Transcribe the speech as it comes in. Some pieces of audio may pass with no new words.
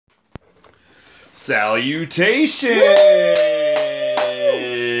Salutations!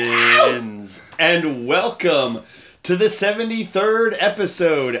 And welcome to the 73rd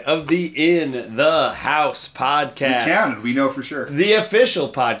episode of the In the House podcast. We counted, we know for sure. The official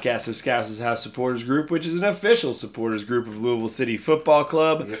podcast of Scouts' House Supporters Group, which is an official supporters group of Louisville City Football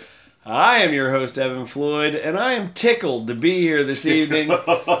Club. Yep. I am your host, Evan Floyd, and I am tickled to be here this evening.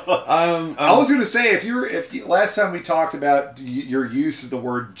 I was going to say, if you last time we talked about your use of the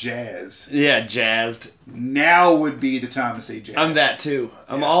word jazz. Yeah, jazzed. Now would be the time to say jazz. I'm that too.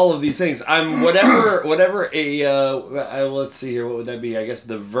 I'm all of these things. I'm whatever a, let's see here, what would that be? I guess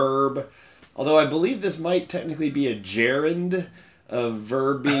the verb, although I believe this might technically be a gerund, a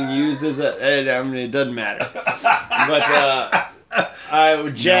verb being used as it doesn't matter. But,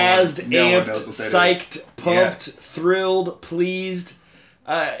 jazzed, amped, psyched, pumped, thrilled, pleased.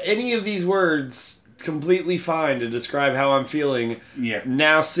 Any of these words completely fine to describe how I'm feeling. Yeah.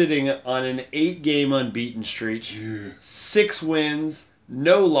 Now sitting on an 8-game unbeaten streak. 6 wins,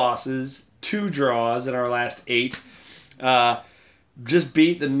 no losses, 2 draws in our last 8. Just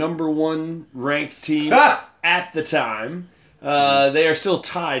beat the number 1 ranked team at the time. They are still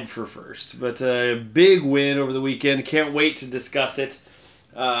tied for first, but a big win over the weekend. Can't wait to discuss it.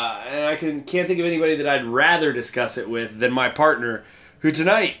 And I can't think of anybody that I'd rather discuss it with than my partner, who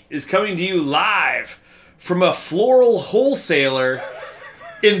tonight is coming to you live from a floral wholesaler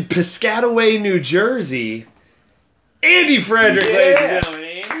in Piscataway, New Jersey. Andy Frederick, ladies and gentlemen.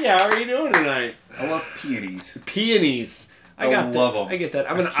 Andy, how are you doing tonight? I love peonies. Peonies. I love them. I get that.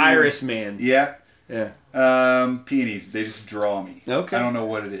 I'm an iris man. Yeah? Yeah. Peonies. They just draw me. Okay. I don't know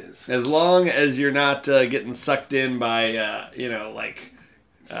what it is. As long as you're not getting sucked in by,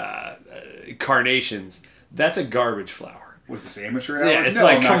 carnations. That's a garbage flower. What is this, amateur hour? Yeah, it's no,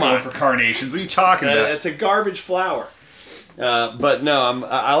 like, I'm come not going on. for carnations. What are you talking about? It's a garbage flower. But no,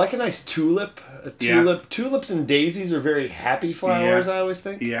 I like a nice tulip. Tulips and daisies are very happy flowers, I always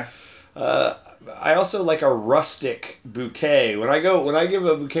think. Yeah. I also like a rustic bouquet. When I give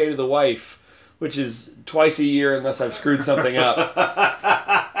a bouquet to the wife, which is twice a year unless I've screwed something up.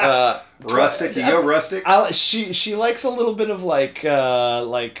 Rustic? You go rustic? She likes a little bit of like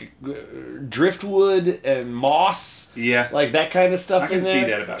driftwood and moss. Yeah. Like that kind of stuff in there. I can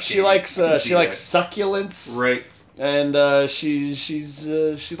see that about She likes succulents. Right. And she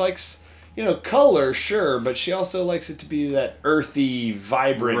likes, color, sure, but she also likes it to be that earthy,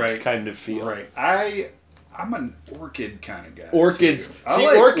 vibrant kind of feel. Right. I'm an orchid kind of guy. Orchids. Too.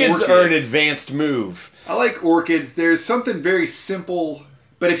 Orchids are an advanced move. I like orchids. There's something very simple,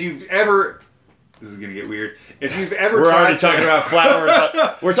 but if you've ever... This is going to get weird. If you've ever We're already talking about flowers.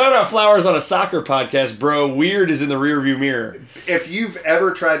 We're talking about flowers on a soccer podcast, bro. Weird is in the rearview mirror. If you've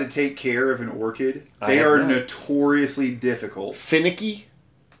ever tried to take care of an orchid, they are notoriously difficult. Finicky?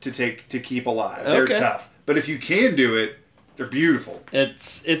 To keep alive. Okay. They're tough. But if you can do it, they're beautiful.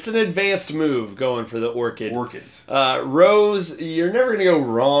 It's an advanced move going for the orchid. Orchids. Rose, you're never going to go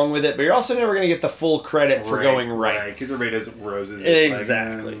wrong with it, but you're also never going to get the full credit for going right. Right, because everybody does roses.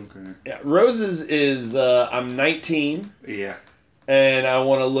 Exactly. Okay. Yeah, roses is, I'm 19. Yeah. And I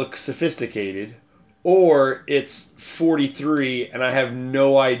want to look sophisticated. Or it's 43 and I have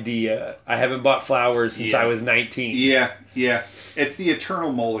no idea. I haven't bought flowers since I was 19. Yeah. It's the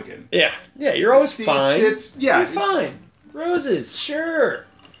eternal mulligan. Yeah, you're always fine. You're fine. Roses, sure.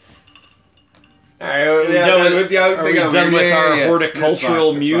 All right, are we done with our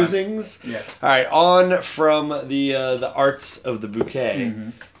horticultural musings? Yeah. All right, on from the arts of the bouquet,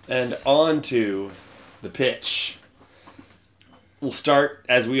 and on to the pitch. We'll start,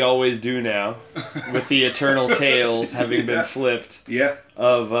 as we always do now, with the eternal tales having been flipped. Yeah.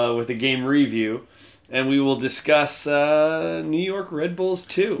 With a game review, and we will discuss New York Red Bulls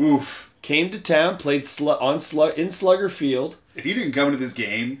 2. Oof. Came to town, played in Slugger Field. If you didn't come to this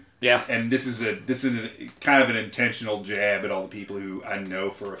game, and this is kind of an intentional jab at all the people who I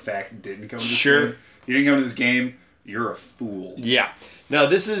know for a fact didn't come to this game. If you didn't come to this game, you're a fool. Yeah. Now,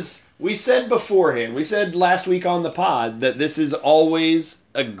 we said beforehand, we said last week on the pod that this is always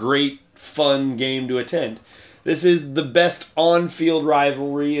a great, fun game to attend. This is the best on-field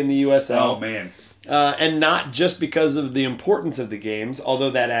rivalry in the USL. Oh, man. And not just because of the importance of the games, although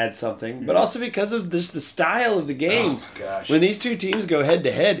that adds something, but also because of just the style of the games. Oh, my gosh. When these two teams go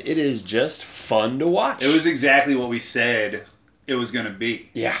head-to-head, it is just fun to watch. It was exactly what we said it was going to be.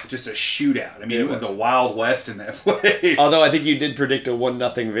 Yeah. Just a shootout. I mean, it was the Wild West in that place. Although I think you did predict a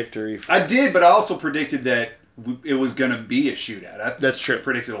 1-0 victory. I did, but I also predicted that it was going to be a shootout. That's true.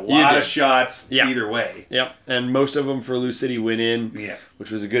 Predicted a lot of shots either way. Yep, and most of them for Lou City went in,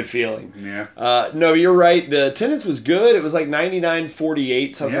 which was a good feeling. Yeah. No, you're right. The attendance was good. It was like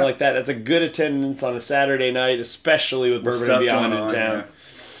 99-48, something like that. That's a good attendance on a Saturday night, especially with Bourbon and Beyond in town.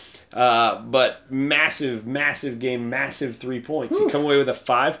 Yeah. But massive game, massive 3 points. You come away with a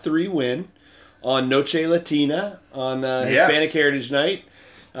 5-3 win on Noche Latina on Hispanic Heritage Night.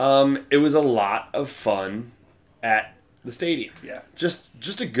 It was a lot of fun at the stadium. Yeah.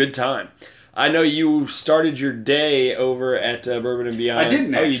 Just a good time. I know you started your day over at Bourbon and Beyond. I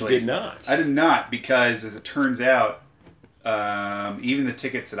didn't actually. Oh, you did not? I did not, because as it turns out, even the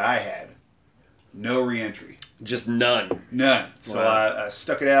tickets that I had, no re-entry. Just none? None. So I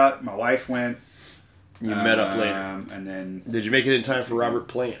stuck it out. My wife went. You met up later. And then... Did you make it in time for Robert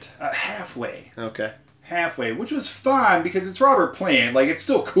Plant? Halfway. Okay. Halfway, which was fun because it's Robert Plant. Like, it's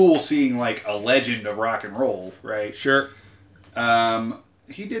still cool seeing, like, a legend of rock and roll, right? Sure.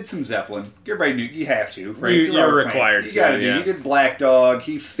 He did some Zeppelin. Everybody knew you have to, right? You're required to. You gotta do. He did Black Dog.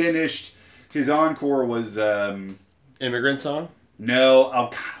 He finished. His encore was Immigrant Song? No, I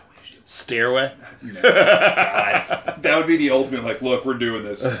kind of wished it was Stairway. No, God, that would be the ultimate. Like, look, we're doing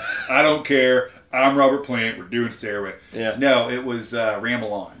this. I don't care. I'm Robert Plant. We're doing Stairway. Yeah. No, it was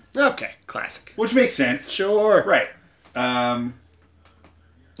Ramble On. Okay, classic. Which makes sense. Sure. Right. And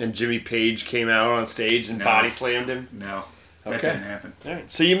Jimmy Page came out on stage and body slammed him? No. That didn't happen. All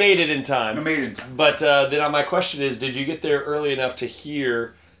right. So you made it in time. I made it in time. But then my question is, did you get there early enough to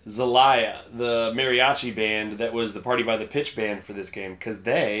hear Zelaya, the mariachi band that was the Party by the Pitch band for this game? Because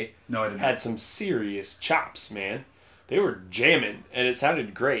they had some serious chops, man. They were jamming, and it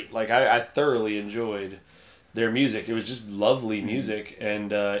sounded great. Like, I thoroughly enjoyed their music. It was just lovely music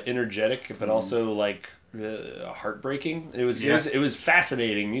and energetic, but also, like, heartbreaking. It was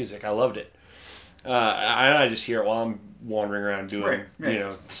fascinating music. I loved it. I just hear it while I'm wandering around doing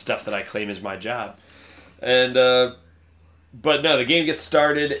stuff that I claim is my job. And but no, the game gets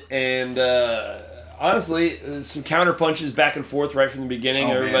started, and honestly, some counter punches back and forth right from the beginning.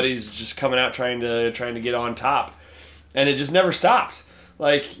 Everybody's just coming out trying to get on top, and it just never stopped.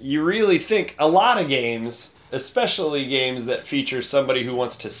 Like, you really think a lot of games, especially games that feature somebody who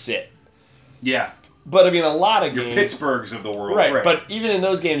wants to sit. Yeah. But, I mean, a lot of games... Pittsburghs of the world. Right, but even in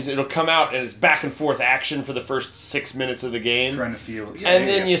those games, it'll come out and it's back and forth action for the first 6 minutes of the game. Trying to feel... and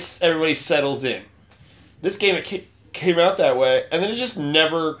then everybody settles in. This game, it came out that way, and then it just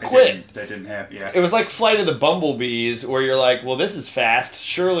never quit. That didn't happen, yeah. It was like Flight of the Bumblebees, where you're like, well, this is fast.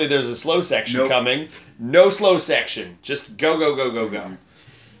 Surely there's a slow section coming. No slow section. Just go, go, go, go, go.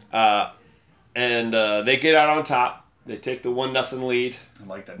 And they get out on top. They take the 1-0 lead. I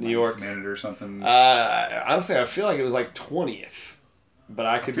like that. New York minute or something. Honestly, I feel like it was like 20th, but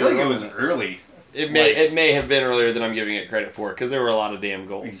I could. I feel like it was early. It may have been earlier than I'm giving it credit for, because there were a lot of damn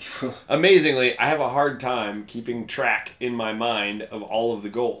goals. Amazingly, I have a hard time keeping track in my mind of all of the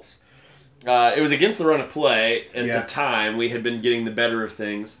goals. It was against the run of play at the time. We had been getting the better of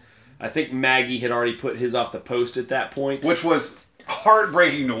things. I think Maggie had already put his off the post at that point, which was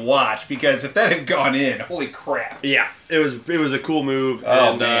heartbreaking to watch, because if that had gone in, holy crap. Yeah, it was a cool move,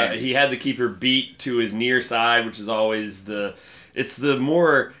 and he had the keeper beat to his near side, which is always the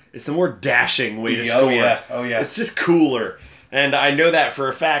more dashing way to score. Oh yeah. It's just cooler. And I know that for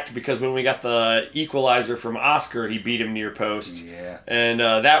a fact because when we got the equalizer from Oscar, he beat him near post. Yeah. And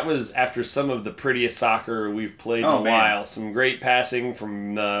that was after some of the prettiest soccer we've played in a while. Some great passing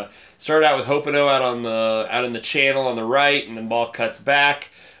from started out with Hopino out in the channel on the right, and then ball cuts back.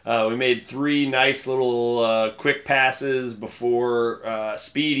 We made 3 nice little quick passes before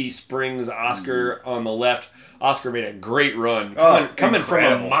Speedy springs Oscar on the left. Oscar made a great run, coming from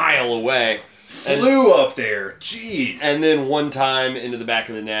a mile away. Flew up there. Jeez. And then one time into the back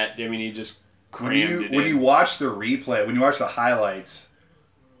of the net. I mean, he just crammed it in. When you watch the replay, when you watch the highlights,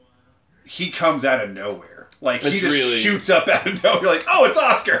 he comes out of nowhere. Like, he just shoots up out of nowhere. You're like, oh, it's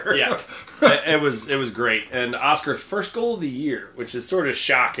Oscar. Yeah. It was great. And Oscar's first goal of the year, which is sort of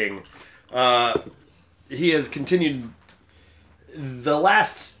shocking. He has continued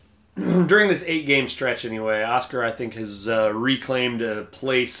during this 8-game stretch anyway, Oscar, I think, has reclaimed a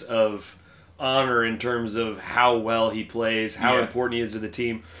place of honor in terms of how well he plays, how important he is to the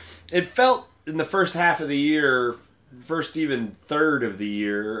team. It felt in the first half of the year, first even third of the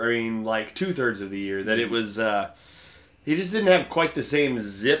year, I mean, like 2/3 of the year, that it was he just didn't have quite the same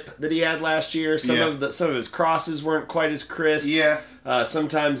zip that he had last year. Some of his crosses weren't quite as crisp. Yeah.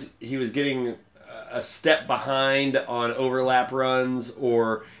 Sometimes he was getting a step behind on overlap runs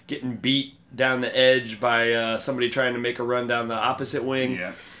or getting beat down the edge by somebody trying to make a run down the opposite wing.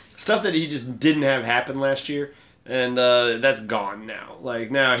 Yeah. stuff that he just didn't have happen last year. And that's gone now. Like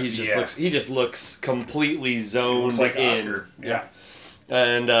now he just looks completely zoned like in. Oscar. Yeah.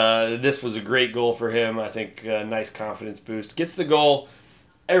 And this was a great goal for him. I think nice confidence boost. Gets the goal.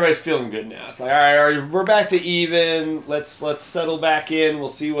 Everybody's feeling good now. It's like, all right, we're back to even. Let's settle back in. We'll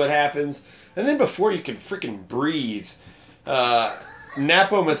see what happens. And then before you can freaking breathe,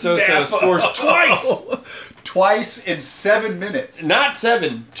 Napo Matsoso scores twice. Twice in 7 minutes. Not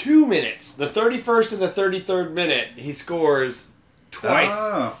 7, 2 minutes. The 31st and the 33rd minute, he scores twice.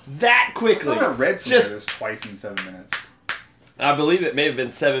 That quickly. I thought I read somewhere it was twice in 7 minutes. I believe it may have been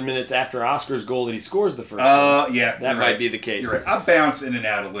 7 minutes after Oscar's goal that he scores the first one. Yeah. That might be the case. You're right. I bounce in and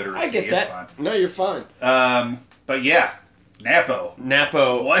out of literacy. I get that. It's fine. No, you're fine. But yeah, Napo.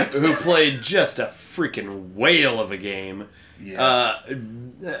 What? Who played just a freaking whale of a game. Yeah.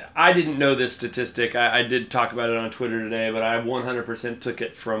 I didn't know this statistic. I did talk about it on Twitter today, but I 100% took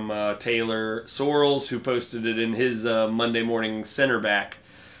it from Taylor Sorrells, who posted it in his Monday morning center back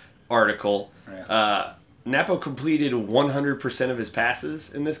article. Yeah. Napo completed 100% of his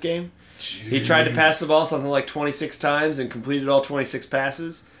passes in this game. Jeez. He tried to pass the ball something like 26 times and completed all 26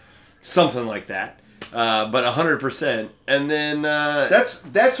 passes. Something like that. But 100%. And then that's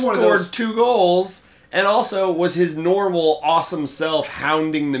one of those... scored 2 goals. And also was his normal awesome self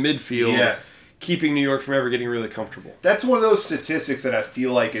hounding the midfield, keeping New York from ever getting really comfortable. That's one of those statistics that I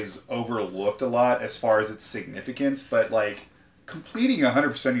feel like is overlooked a lot as far as its significance, but like completing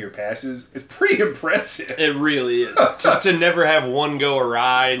 100% of your passes is pretty impressive. It really is. Just to never have one go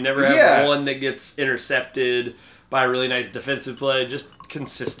awry, never have one that gets intercepted by a really nice defensive play, just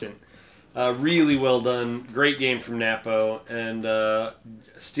consistent. Really well done. Great game from Napo. And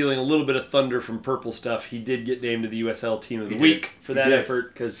stealing a little bit of thunder from Purple Stuff, he did get named to the USL Team of the Week for that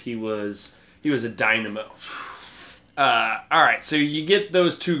effort because he was a dynamo. All right, so you get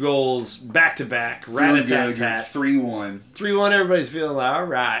those 2 goals back-to-back, rat-a-tat-tat. 3-1. 3-1, everybody's feeling like, all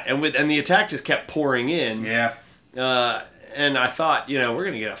right. And the attack just kept pouring in. Yeah. And I thought, we're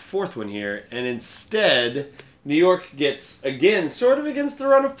going to get a 4th one here. And instead, New York gets, again, sort of against the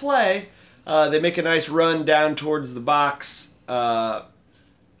run of play, they make a nice run down towards the box on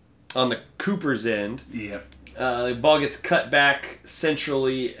the Cooper's end. Yeah. The ball gets cut back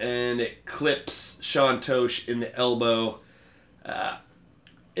centrally, and it clips Sean Tosh in the elbow.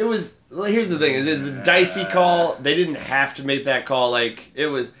 Here's the thing: it's a dicey call. They didn't have to make that call.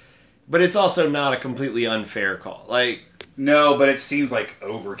 But it's also not a completely unfair call. No, but it seems like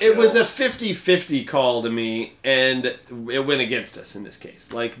overkill. It was a 50-50 call to me, and it went against us in this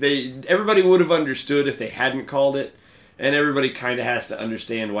case. Everybody would have understood if they hadn't called it, and everybody kind of has to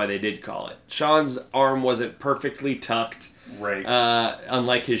understand why they did call it. Sean's arm wasn't perfectly tucked, right?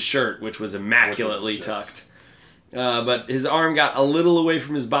 Unlike his shirt, which was immaculately tucked. But his arm got a little away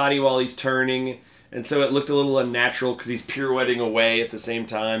from his body while he's turning, and so it looked a little unnatural because he's pirouetting away at the same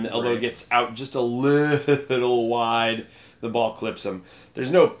time. The elbow gets out just a little wide. The ball clips him. There's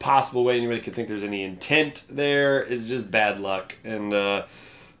no possible way anybody could think there's any intent there. It's just bad luck. And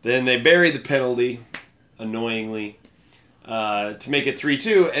then they bury the penalty, annoyingly, to make it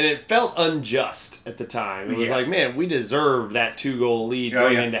 3-2. And it felt unjust at the time. It was like, man, we deserve that 2-goal lead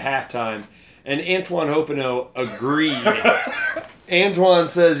going into halftime. And Antoine Hopino agreed. Antoine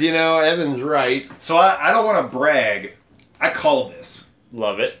says, Evan's right. So I don't want to brag. I called this.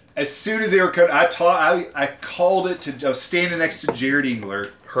 Love it. As soon as they were coming, I called it I was standing next to Jared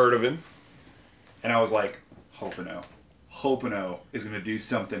Engler. Heard of him. And I was like, Hopino is going to do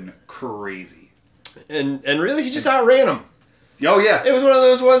something crazy. And really, he just outran him. Oh, yeah. It was one of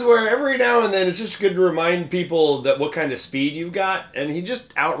those ones where every now and then it's just good to remind people that what kind of speed you've got. And he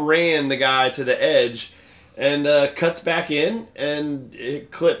just outran the guy to the edge and cuts back in and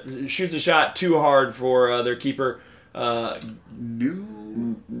shoots a shot too hard for their keeper.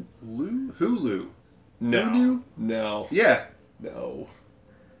 Hulu? No. Hunu? No. Yeah. No.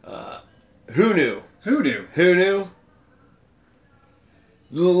 Who knew?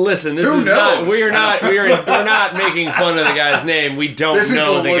 Listen, we're not making fun of the guy's name. We don't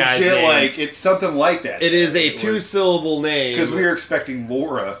know the guy's name. It's something like that. It is a 2-syllable name. Because we were expecting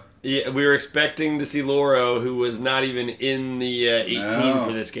Laura. Yeah, we were expecting to see Laura, who was not even in the 18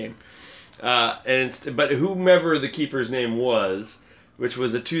 for this game. But whomever the keeper's name was, which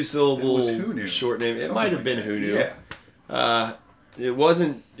was a 2-syllable short name, it might have been Who Knew. Yeah. It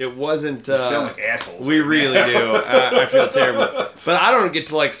wasn't. We sound like assholes. We really do. I feel terrible, but I don't get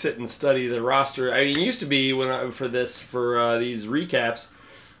to sit and study the roster. I mean, it used to be for these recaps,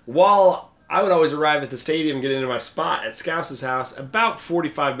 while I would always arrive at the stadium, get into my spot at Scouse's house about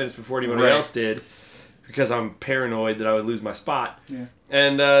 45 minutes before anybody else did, because I'm paranoid that I would lose my spot. Yeah.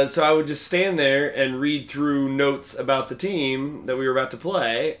 And so I would just stand there and read through notes about the team that we were about to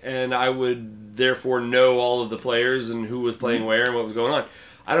play, and I would therefore know all of the players and who was playing where and what was going on.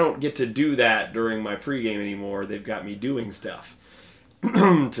 I don't get to do that during my pregame anymore. They've got me doing stuff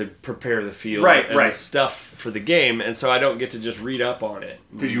to prepare the field and the stuff for the game, and so I don't get to just read up on it.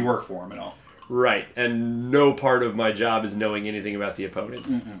 Because you work for them and all. Right, and no part of my job is knowing anything about the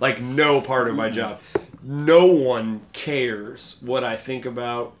opponents. Like, no part of my job. No one cares what I think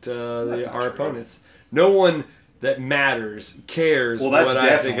about our opponents. No one that matters cares what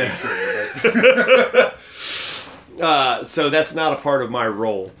I think. True. So that's not a part of my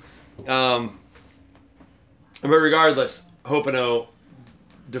role. But regardless, Hopino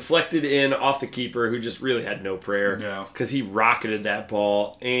deflected in off the keeper, who just really had no prayer. No. Because he rocketed that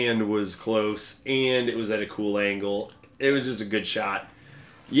ball and was close, and it was at a cool angle. It was just a good shot.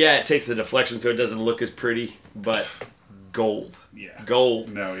 Yeah, it takes the deflection so it doesn't look as pretty, but gold. Yeah.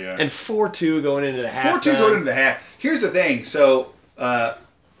 Gold. No, yeah. And 4-2 going into the half. 4-2 going into the half. Here's the thing. So,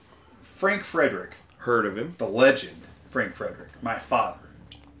 Frank Frederick. Heard of him. The legend, Frank Frederick. My father.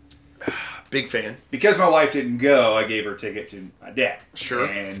 Big fan. Because my wife didn't go, I gave her a ticket to my dad. Sure.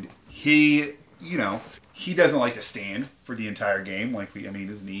 And he, he doesn't like to stand for the entire game.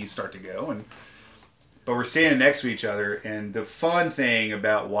 His knees start to go. But we're standing next to each other, and the fun thing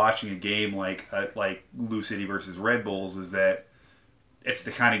about watching a game like Lou City versus Red Bulls is that it's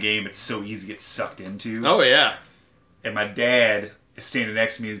the kind of game it's so easy to get sucked into. Oh, yeah. And my dad is standing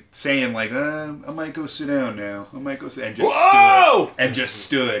next to me saying, I might go sit down now. I might go sit down. And just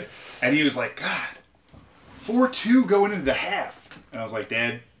stood. And he was like, God, 4-2 going into the half. And I was like,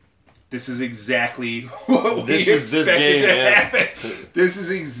 Dad, this is exactly what we expected to happen. This is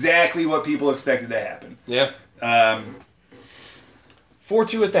exactly what people expected to happen. Yeah.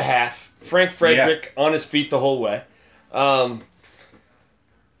 4-2 at the half. Frank Frederick on his feet the whole way. I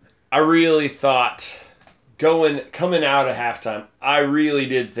really thought coming out of halftime, I really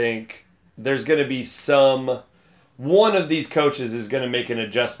did think there's going to be one of these coaches is going to make an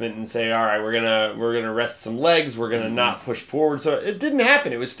adjustment and say, all right, we're gonna rest some legs, we're going to not push forward. So it didn't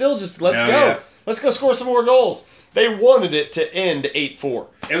happen. It was still just, let's go. Yeah. Let's go score some more goals. They wanted it to end 8-4.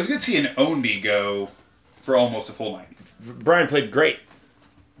 It was good seeing Ownby go for almost a full 90. Brian played great.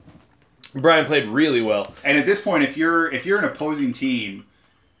 Brian played really well. And at this point, if you're an opposing team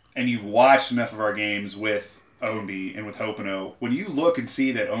and you've watched enough of our games with Ownby and with Hopino, when you look and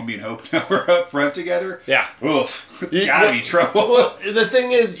see that Ownby and Hopino are up front together, oof, it's gotta be trouble. Well, the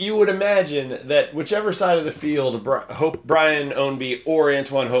thing is, you would imagine that whichever side of the field Brian Ownby or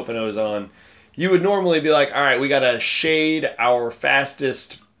Antoine Hopino is on, you would normally be like, all right, we gotta shade our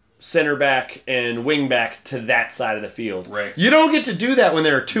fastest center back and wing back to that side of the field. Right. You don't get to do that when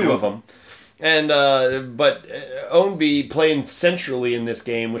there are two of them. And but Ownby playing centrally in this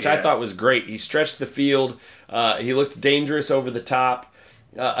game, which I thought was great. He stretched the field. He looked dangerous over the top.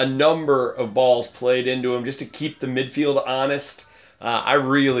 A number of balls played into him just to keep the midfield honest. I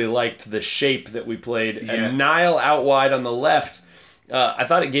really liked the shape that we played. Yeah. And Niall out wide on the left, I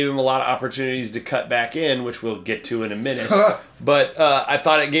thought it gave him a lot of opportunities to cut back in, which we'll get to in a minute. But I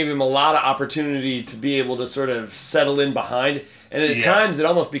thought it gave him a lot of opportunity to be able to sort of settle in behind. And at times it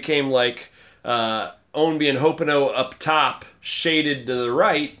almost became like Ownby and Hopino up top, shaded to the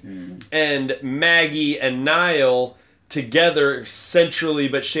right, and Maggie and Niall together centrally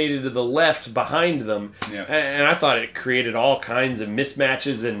but shaded to the left behind them. Yeah. And I thought it created all kinds of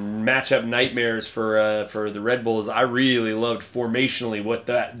mismatches and matchup nightmares for the Red Bulls. I really loved formationally what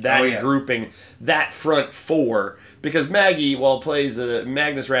that grouping, that front four, because Maggie, plays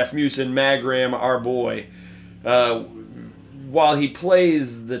Magnus Rasmussen, Magram, our boy, while he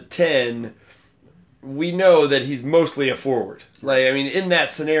plays the 10, we know that he's mostly a forward. In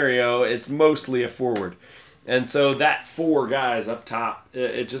that scenario, it's mostly a forward. And so that four guys up top,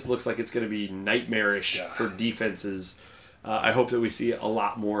 it just looks like it's going to be nightmarish for defenses. I hope that we see a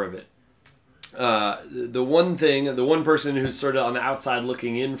lot more of it. The one person who's sort of on the outside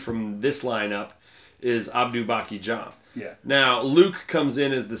looking in from this lineup is Abdou Baki Jam. Yeah. Now, Luke comes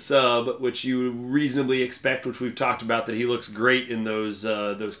in as the sub, which you reasonably expect, which we've talked about, that he looks great in those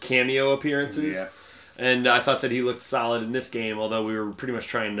cameo appearances. Yeah. And I thought that he looked solid in this game, although we were pretty much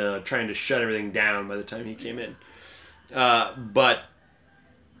trying to shut everything down by the time he came in. But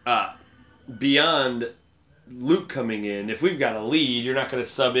beyond Luke coming in, if we've got a lead, you're not going to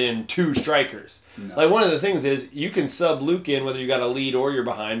sub in two strikers. No. One of the things is you can sub Luke in whether you got a lead or you're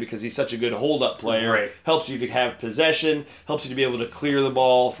behind because he's such a good hold-up player. Right. Helps you to have possession, helps you to be able to clear the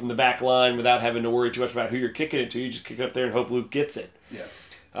ball from the back line without having to worry too much about who you're kicking it to. You just kick it up there and hope Luke gets it. Yeah.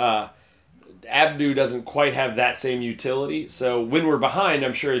 Abdu doesn't quite have that same utility. So when we're behind,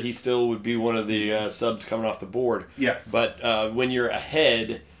 I'm sure he still would be one of the subs coming off the board. Yeah. But when you're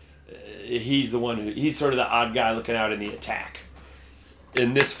ahead, he's sort of the odd guy looking out in the attack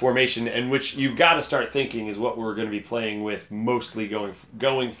in this formation, and which you've got to start thinking is what we're going to be playing with mostly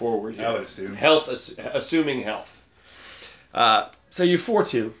going forward here. I would assume. Assuming health. So you're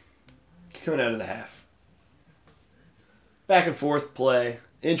 4-2 coming out of the half. Back and forth play.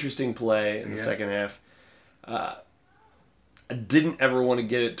 Interesting play in the second half. I didn't ever want to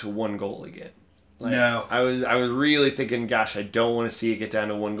get it to 1 goal again. No. I was really thinking, gosh, I don't want to see it get down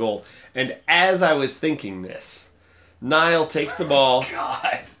to 1 goal. And as I was thinking this, Niall takes the ball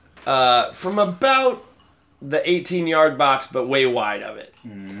from about the 18-yard box, but way wide of it.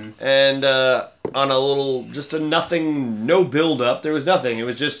 Mm-hmm. And on just a nothing, no build-up. There was nothing. It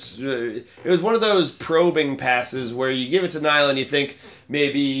was just, it was one of those probing passes where you give it to Niall and you think,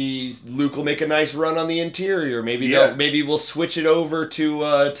 maybe Luke will make a nice run on the interior. Maybe we'll switch it over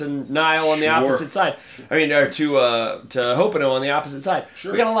to Niall on the opposite side. I mean, or to Hopino on the opposite side.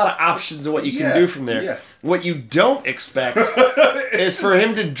 Sure. We got a lot of options of what you can do from there. Yeah. What you don't expect is for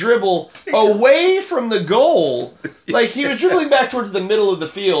him to dribble away from the goal. Like, he was dribbling back towards the middle of the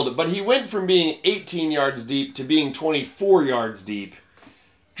field, but he went from being 18 yards deep to being 24 yards deep.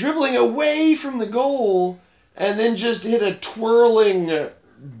 Dribbling away from the goal, and then just hit a twirling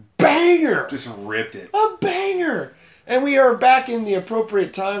banger. Just ripped it. A banger. And we are back in the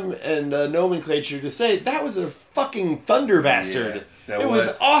appropriate time and nomenclature to say that was a fucking thunder bastard. Yeah, it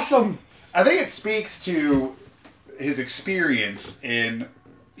was awesome. I think it speaks to his experience in,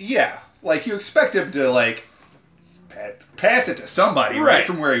 like you expect him to like pass it to somebody right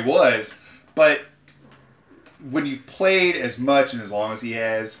from where he was, but when you've played as much and as long as he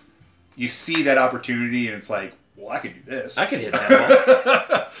has, you see that opportunity and it's like, well, I could do this. I could hit that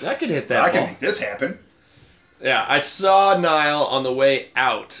ball. I can make this happen. Yeah, I saw Niall on the way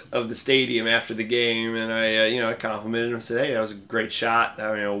out of the stadium after the game, and I complimented him and said, "Hey, that was a great shot.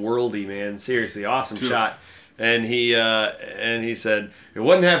 I mean, a worldie, man. Seriously, awesome shot." And he said, "It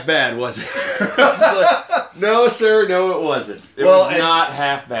wasn't half bad, was it?" I was like, "No, sir, no, it wasn't. It was not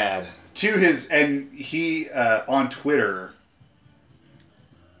half bad." He on Twitter,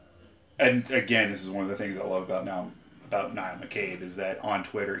 and again, this is one of the things I love about Niall McCabe is that on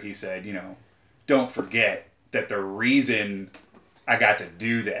Twitter he said, don't forget that the reason I got to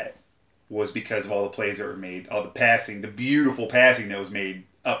do that was because of all the plays that were made, all the passing, the beautiful passing that was made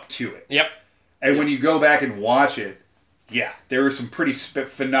up to it. Yep. And when you go back and watch it, there was some pretty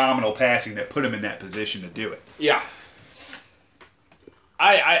phenomenal passing that put him in that position to do it. Yeah.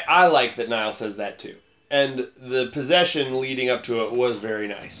 I like that Niall says that too. And the possession leading up to it was very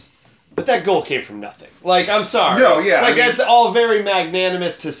nice. But that goal came from nothing. Like, I'm sorry. No, yeah. That's all very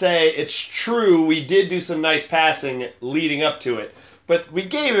magnanimous to say. It's true, we did do some nice passing leading up to it. But we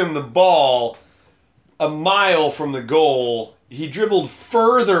gave him the ball a mile from the goal. He dribbled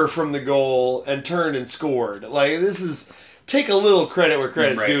further from the goal and turned and scored. Like, this is... Take a little credit where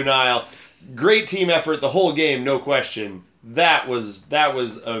credit's due, Niall. Great team effort the whole game, no question. That was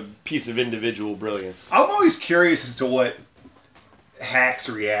a piece of individual brilliance. I'm always curious as to what Hack's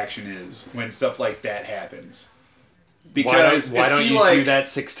reaction is when stuff like that happens. Because why don't you do that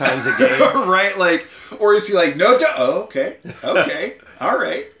 6 times a game? Right? Like, or is he like, no, okay, all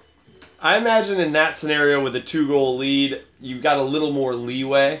right. I imagine in that scenario with a 2-goal lead, you've got a little more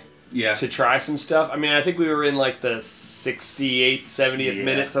leeway to try some stuff. I mean, I think we were in like the 68th, 70th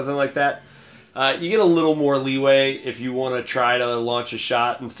minute, something like that. You get a little more leeway if you want to try to launch a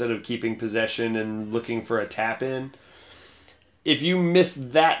shot instead of keeping possession and looking for a tap in. If you miss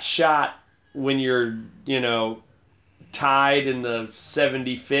that shot when you're, tied in the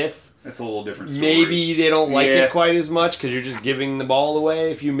 75th, that's a little different story. Maybe they don't like it quite as much because you're just giving the ball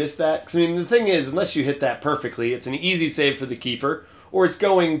away if you miss that. Because, the thing is, unless you hit that perfectly, it's an easy save for the keeper, or it's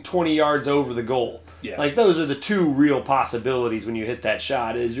going 20 yards over the goal. Yeah. Like, those are the 2 real possibilities when you hit that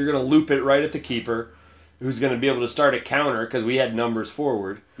shot, is you're going to loop it right at the keeper, who's going to be able to start a counter because we had numbers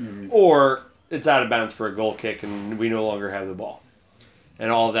forward, or it's out of bounds for a goal kick and we no longer have the ball.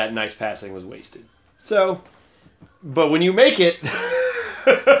 And all of that nice passing was wasted. So, but when you make it...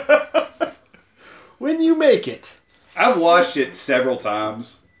 I've watched it several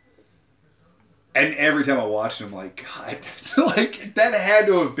times, and every time I watch it, I'm like, God, like, that had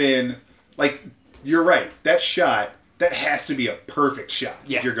to have been, like, you're right, that shot, that has to be a perfect shot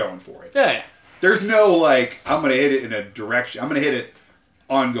if you're going for it. Yeah. There's no, like, I'm going to hit it in a direction, I'm going to hit it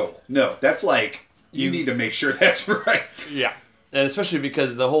on goal. No, that's like, you need to make sure that's right. Yeah. And especially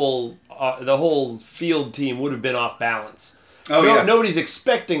because the whole field team would have been off balance. Oh, yeah. Nobody's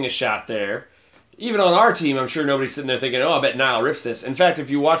expecting a shot there. even on our team, I'm sure nobody's sitting there thinking, oh, I bet Niall rips this. In fact, if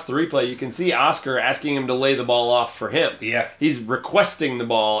you watch the replay, you can see Oscar asking him to lay the ball off for him. Yeah. He's requesting the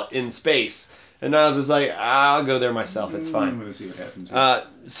ball in space. And Niall's just like, I'll go there myself. It's fine. I'm going to see what happens.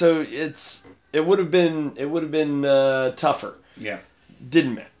 So it would have been tougher. Yeah.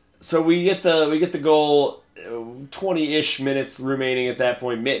 Didn't matter. So we get the goal, 20-ish minutes remaining at that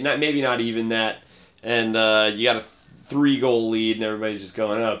point. Maybe not even that. And you got a 3-goal lead, and everybody's just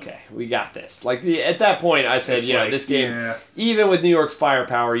going, okay, we got this. Like at that point, I said, this game, even with New York's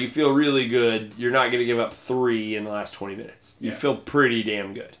firepower, you feel really good. You're not going to give up 3 in the last 20 minutes. You feel pretty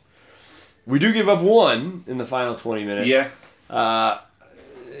damn good. We do give up 1 in the final 20 minutes. Yeah.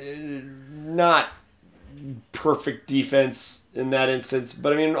 Not perfect defense in that instance,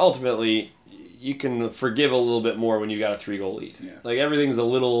 but I mean, ultimately, you can forgive a little bit more when you got a 3-goal lead. Yeah. Like everything's a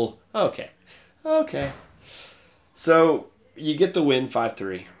little okay. So you get the win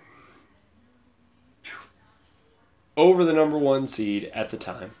 5-3 over the number 1 seed at the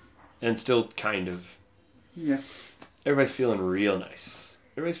time, and still kind of. Yeah. Everybody's feeling real nice.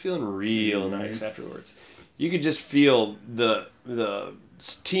 Nice afterwards. You could just feel the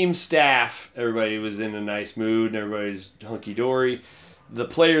team staff. Everybody was in a nice mood, and everybody's hunky dory. The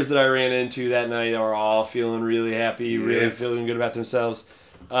players that I ran into that night are all feeling really happy, really feeling good about themselves.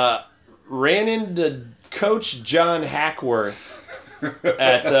 Ran into Coach John Hackworth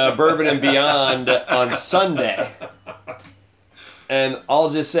at Bourbon and Beyond on Sunday. And I'll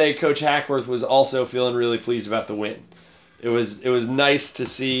just say Coach Hackworth was also feeling really pleased about the win. It was nice to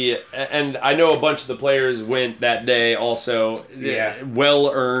see, and I know a bunch of the players went that day also. Yeah.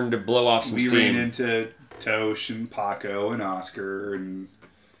 Well-earned blow off some steam. We ran into Tosh and Paco and Oscar, and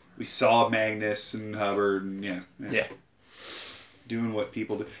we saw Magnus and Hubbard, and yeah. Doing what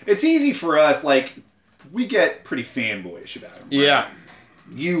people do. It's easy for us, like, we get pretty fanboyish about them. Right? Yeah.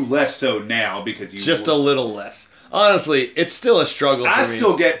 You less so now because you... Just a little less. Honestly, it's still a struggle for me. I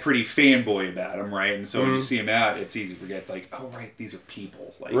still get pretty fanboy about them, right? And so when you see them out, it's easy to forget, like, oh, right, these are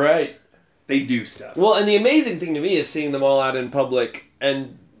people. Like, right. They do stuff. Well, and the amazing thing to me is seeing them all out in public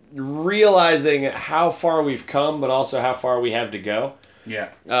and realizing how far we've come, but also how far we have to go. Yeah.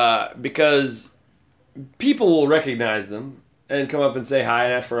 Because people will recognize them and come up and say hi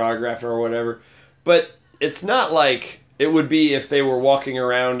and ask for an autograph or whatever. But it's not like it would be if they were walking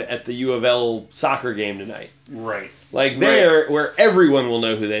around at the U of L soccer game tonight. Right. Like there, where everyone will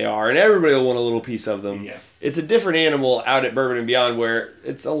know who they are and everybody will want a little piece of them. Yeah. It's a different animal out at Bourbon and Beyond where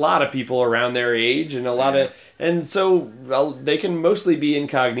it's a lot of people around their age and a lot of... And so they can mostly be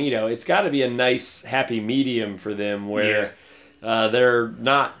incognito. It's got to be a nice, happy medium for them where they're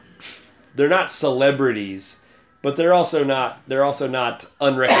not celebrities, but they're also not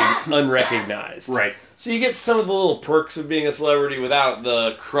unrecognized. Right. So you get some of the little perks of being a celebrity without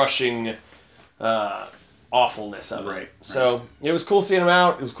the crushing awfulness of it. Right. So it was cool seeing them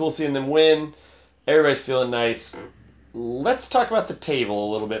out. It was cool seeing them win. Everybody's feeling nice. Let's talk about the table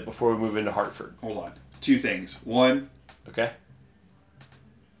a little bit before we move into Hartford. Hold on. 2 things. One. Okay.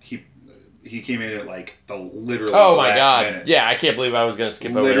 He came in at like the literally last minute. Yeah, I can't believe I was going to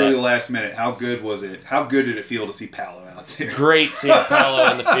skip over that. Literally the last minute. How good was it? How good did it feel to see Paolo out there? Great seeing Paolo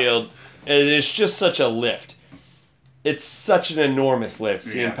on the field. And it's just such a lift. It's such an enormous lift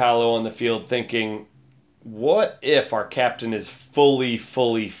seeing Paolo on the field thinking, what if our captain is fully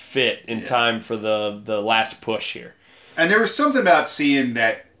fit in time for the last push here? And there was something about seeing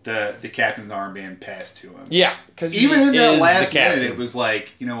that the captain's armband passed to him. Yeah, because even in that last minute, it was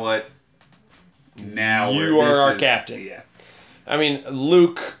like, you know what? Now you are our captain. Yeah. I mean,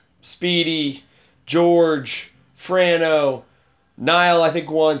 Luke, Speedy, George, Frano, Niall, I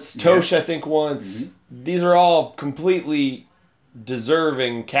think once, Tosh, I think once. Mm-hmm. These are all completely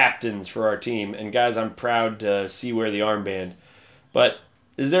deserving captains for our team. And guys, I'm proud to see wear the armband. But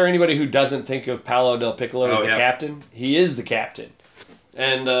is there anybody who doesn't think of Paolo Del Piccolo as the captain? He is the captain.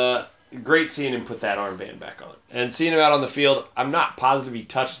 And great seeing him put that armband back on. And seeing him out on the field, I'm not positive he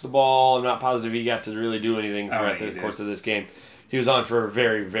touched the ball. I'm not positive he got to really do anything throughout the course of this game. He was on for a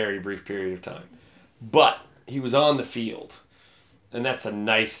very, very brief period of time. But he was on the field. And that's a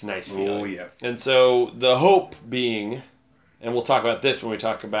nice feeling. Oh, yeah. And so the hope being, and we'll talk about this when we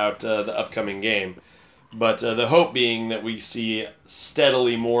talk about the upcoming game, but the hope being that we see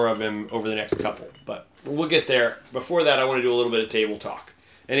steadily more of him over the next couple. But we'll get there. Before that, I want to do a little bit of table talk.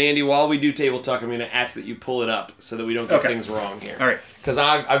 And Andy, while we do table talk, I'm going to ask that you pull it up so that we don't get things wrong here. All right. Because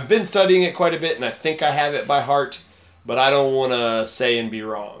I've been studying it quite a bit, and I think I have it by heart, but I don't want to say and be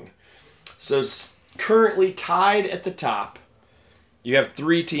wrong. So currently tied at the top, you have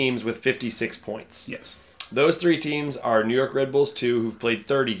 3 teams with 56 points. Yes. Those 3 teams are New York Red Bulls 2, who've played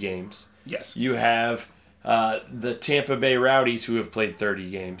 30 games, Yes. You have the Tampa Bay Rowdies who have played 30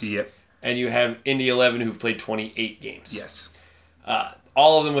 games. Yep. And you have Indy 11 who've played 28 games. Yes.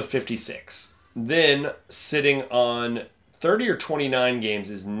 All of them with 56. Then sitting on 30 or 29 games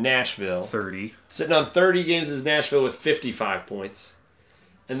is Nashville. 30. Sitting on 30 games is Nashville with 55 points.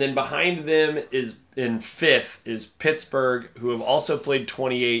 And then behind them is in fifth is Pittsburgh, who have also played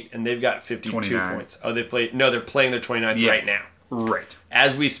 28, and they've got 52 29. points. Oh, they're playing their 29th right now. Right.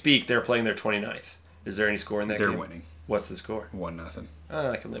 As we speak, they're playing their 29th. Is there any score in that game? They're winning. What's the score? 1-0.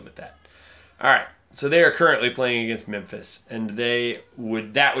 I can live with that. All right. So they are currently playing against Memphis, and that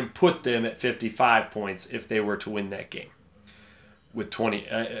would put them at 55 points if they were to win that game. With 20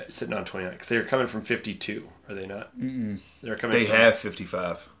 sitting on 29, because they're coming from 52, are they not? Mm-mm. They have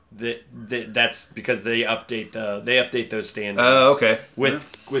 55. That's because they update those standards. Oh, okay.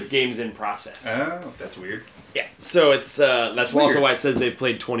 With games in process. Oh, that's weird. Yeah. So it's that's weird. also why it says they've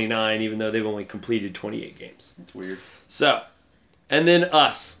played 29, even though they've only completed 28 games. That's weird. So, and then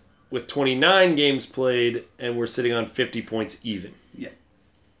us with 29 games played, and we're sitting on 50 points even. Yeah.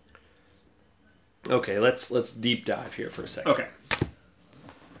 Okay, let's deep dive here for a second. Okay.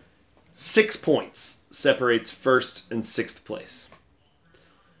 6 points separates first and sixth place.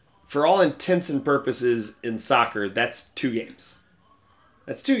 For all intents and purposes in soccer, that's 2 games.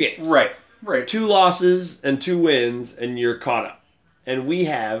 That's 2 games. Right. 2 losses and 2 wins, and you're caught up. And we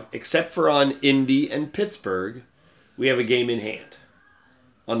have, except for on Indy and Pittsburgh, we have a game in hand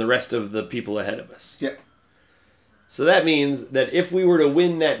on the rest of the people ahead of us. Yep. So that means that if we were to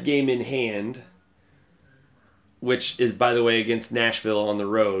win that game in hand, which is, by the way, against Nashville on the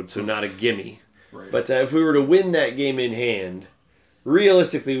road, so not a gimme. Right. But if we were to win that game in hand,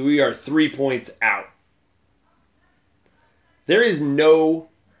 realistically, we are 3 points out. There is no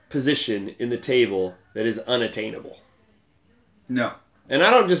position in the table that is unattainable. No. And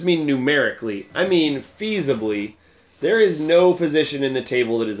I don't just mean numerically. I mean feasibly. There is no position in the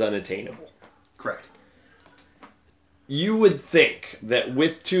table that is unattainable. Correct. You would think that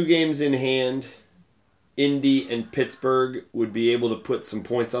with 2 games in hand, Indy and Pittsburgh would be able to put some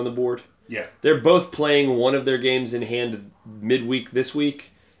points on the board. Yeah. They're both playing one of their games in hand midweek this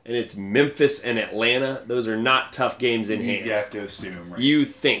week, and it's Memphis and Atlanta. Those are not tough games in hand. You have to assume, right? You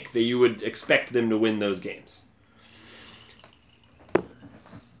think that you would expect them to win those games.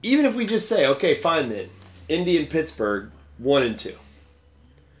 Even if we just say, okay, fine then. Indy and Pittsburgh, 1 and 2.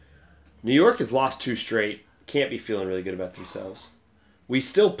 New York has lost 2 straight. Can't be feeling really good about themselves. We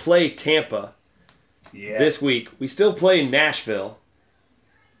still play Tampa this week. We still play Nashville.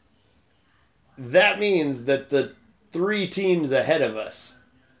 That means that the 3 teams ahead of us,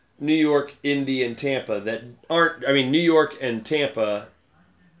 New York, Indy, and Tampa, that aren't, I mean, New York and Tampa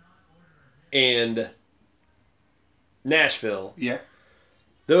and Nashville. Yeah.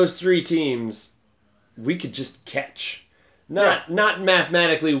 Those 3 teams, we could just catch. Not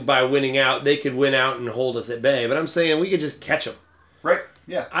mathematically by winning out. They could win out and hold us at bay. But I'm saying we could just catch them. Right.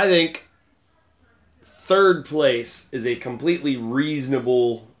 Yeah. I think 3rd place is a completely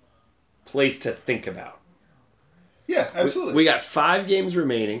reasonable place to think about. Yeah, absolutely. We got 5 games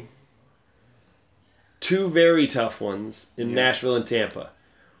remaining. 2 very tough ones in Nashville and Tampa.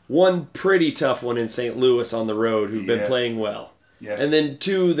 1 pretty tough one in St. Louis on the road who've been playing well. Yeah. And then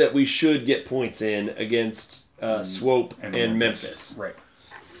 2 that we should get points in against Swope and Memphis. Right.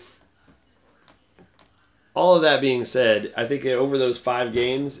 All of that being said, I think that over those 5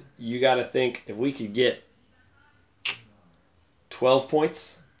 games, you got to think if we could get 12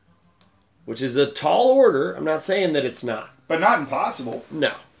 points, which is a tall order. I'm not saying that it's not. But not impossible.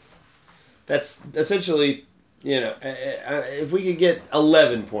 No. That's essentially, if we could get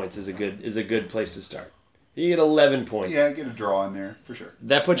 11 points is a good place to start. You get 11 points. Yeah, get a draw in there, for sure.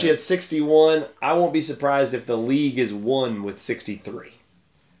 That puts you at 61. I won't be surprised if the league is 1 with 63.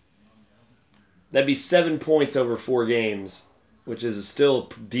 That'd be 7 points over 4 games, which is still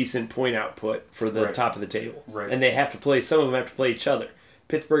a decent point output for the top of the table. Right. And they have to play, some of them have to play each other.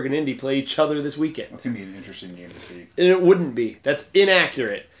 Pittsburgh and Indy play each other this weekend. That's going to be an interesting game to see. And it wouldn't be. That's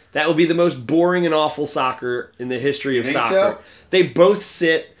inaccurate. That will be the most boring and awful soccer in the history of soccer. So? They both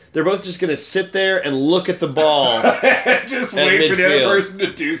sit. They're both just going to sit there and look at the ball. Just wait for the other person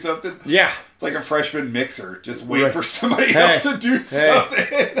to do something. Yeah. It's like a freshman mixer. Just wait for somebody else to do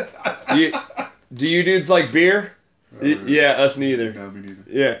something. Do you dudes like beer? Yeah, us neither. No, me neither.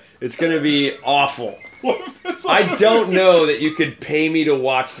 Yeah, it's going to be awful. I don't know that you could pay me to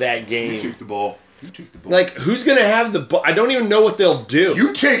watch that game. You took the ball. You take the ball. Like, who's going to have the ball? I don't even know what they'll do.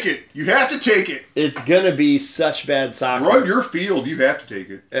 You take it. You have to take it. It's going to be such bad soccer. Run your field. You have to take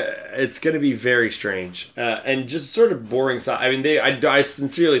it. It's going to be very strange. And just sort of boring soccer. I mean, I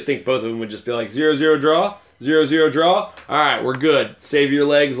sincerely think both of them would just be like, 0-0 draw, 0-0 draw. All right, we're good. Save your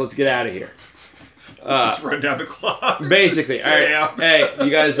legs. Let's get out of here. Just run down the clock. Basically. All right. Hey,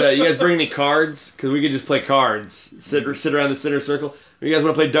 you guys bring any cards? Because we could just play cards. Sit around the center circle. You guys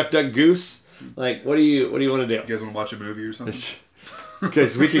want to play Duck, Duck, Goose? Like, what do you want to do? You guys want to watch a movie or something?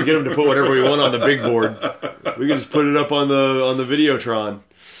 Because we can get them to put whatever we want on the big board. We can just put it up on the Videotron.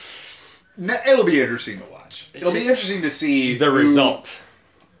 It'll be interesting to watch. It'll be interesting to see the result.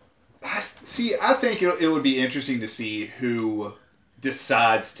 I think it would be interesting to see who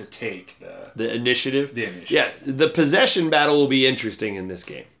decides to take the initiative. The initiative. Yeah, the possession battle will be interesting in this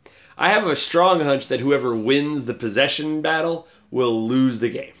game. I have a strong hunch that whoever wins the possession battle will lose the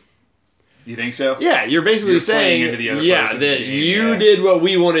game. You think so? Yeah, you're basically saying, that you did what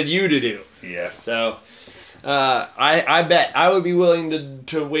we wanted you to do. Yeah. So, I bet I would be willing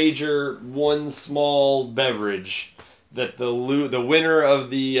to wager one small beverage that the winner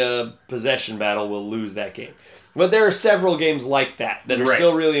of the possession battle will lose that game. But there are several games like that are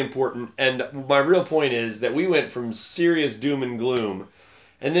still really important. And my real point is that we went from serious doom and gloom,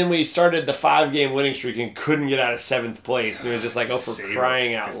 and then we started the 5-game winning streak and couldn't get out of 7th place. And it was just like, oh, for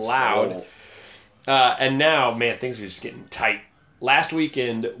crying out loud. And now, man, things are just getting tight. Last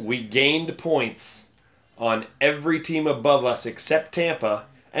weekend, we gained points on every team above us except Tampa,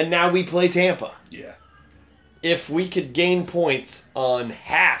 and now we play Tampa. Yeah. If we could gain points on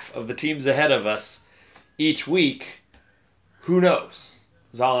half of the teams ahead of us each week, who knows?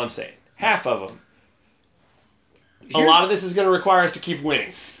 Is all I'm saying. Half of them. A lot of this is going to require us to keep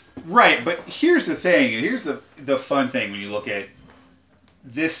winning. Right, but here's the thing. Here's the fun thing when you look at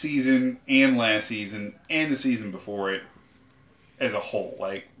this season and last season and the season before it as a whole.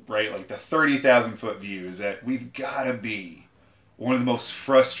 Like the 30,000-foot view is that we've got to be one of the most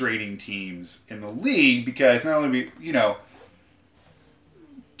frustrating teams in the league because not only we,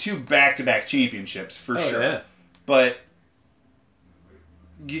 2 back-to-back championships for sure. Yeah. But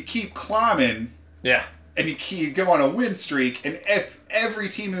you keep climbing. Yeah. And you go on a win streak, and if every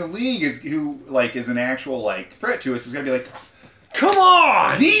team in the league is an actual threat to us is gonna be like, come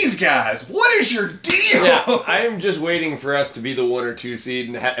on, these guys, what is your deal? Yeah, I am just waiting for us to be the 1 or 2 seed,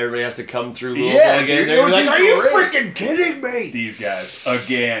 and everybody has to come through Louisville again. They're like, are you freaking kidding me? These guys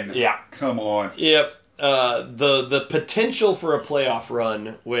again. Yeah, come on. Yep. The potential for a playoff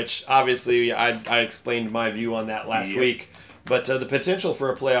run, which obviously I explained my view on that last week, but the potential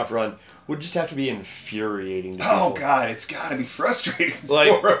for a playoff run would just have to be infuriating to people. Oh God, it's got to be frustrating.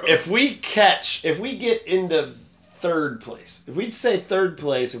 If we get into 3rd place, if we say 3rd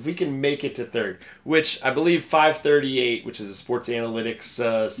place, if we can make it to 3rd, which I believe 538, which is a sports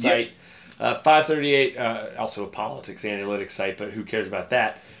analytics site, 538, also a politics analytics site, but who cares about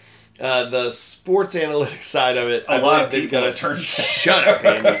that? The sports analytics side of it, a lot of people shut up,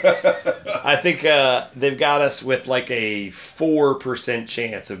 Andy. I think they've got us with a 4%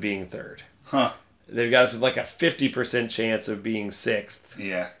 chance of being 3rd. Huh. They've got us with a 50% chance of being 6th.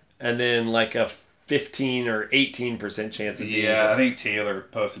 Yeah. And then a 15 or 18% chance of being 3rd. Yeah, I think Taylor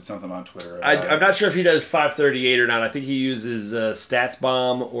posted something on Twitter about I'm not sure if he does 538 or not. I think he uses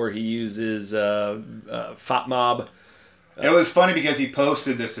StatsBomb or he uses FOTMob. It was funny because he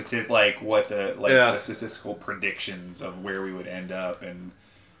posted the the statistical predictions of where we would end up, and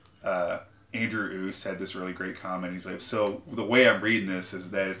Andrew Oos had this really great comment. He's like, "So the way I'm reading this is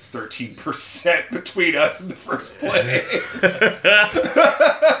that it's 13% between us in the first place."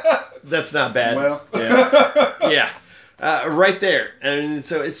 That's not bad. Well, yeah, right there, and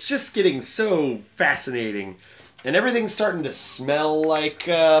so it's just getting so fascinating, and everything's starting to smell like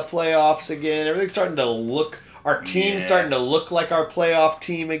playoffs again. Everything's starting to look. Our team's starting to look like our playoff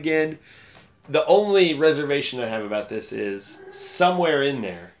team again. The only reservation I have about this is somewhere in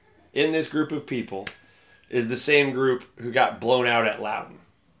there, in this group of people, is the same group who got blown out at Loudoun.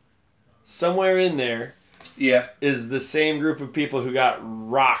 Somewhere in there is the same group of people who got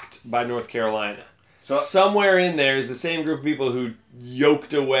rocked by North Carolina. So somewhere in there is the same group of people who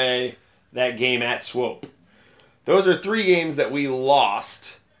yoked away that game at Swope. Those are 3 games that we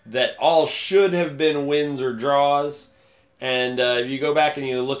lost that all should have been wins or draws. And if you go back and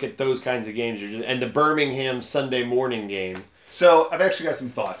you look at those kinds of games, and the Birmingham Sunday morning game. So I've actually got some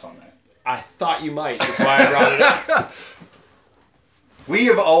thoughts on that. I thought you might. That's why I brought it up. We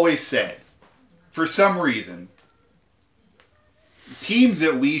have always said, for some reason, teams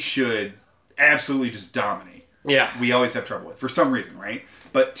that we should absolutely just dominate. Yeah. We always have trouble with, for some reason, right?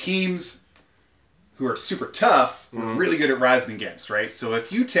 But teams who are super tough, we're really good at rising against, right? So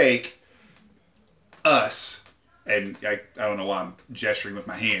if you take us, and I don't know why I'm gesturing with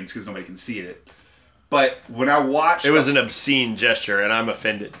my hands because nobody can see it, but when I watched... It was an obscene gesture, and I'm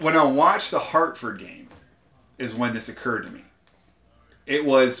offended. When I watched the Hartford game is when this occurred to me. It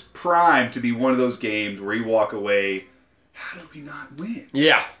was primed to be one of those games where you walk away, how did we not win?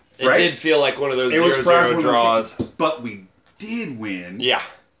 Yeah. It right? did feel like one of those 0-0 draws. But we did win. Yeah.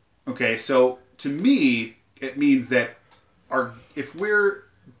 Okay, so to me, it means that if we're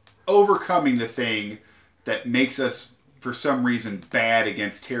overcoming the thing that makes us, for some reason, bad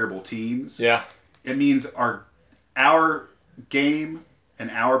against terrible teams, it means our game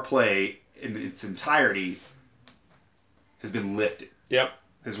and our play in its entirety has been lifted. Yep.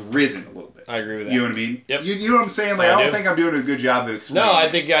 Has risen a little bit. I agree with that. You know what I mean? Yep. You know what I'm saying? Like I don't think I'm doing a good job of explaining. No, I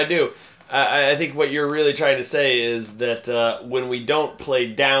think I do. I think what you're really trying to say is that when we don't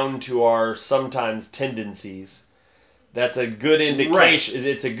play down to our sometimes tendencies, that's a good indication. Right.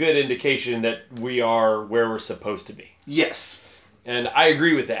 It's a good indication that we are where we're supposed to be. Yes. And I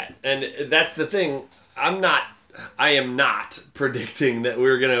agree with that. And that's the thing. I am not predicting that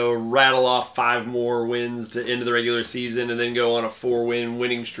we're going to rattle off 5 more wins to end the regular season and then go on a 4-win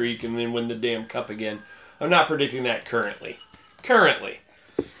winning streak and then win the damn cup again. I'm not predicting that currently.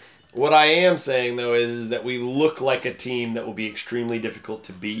 What I am saying, though, is that we look like a team that will be extremely difficult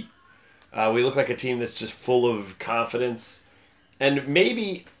to beat. We look like a team that's just full of confidence. And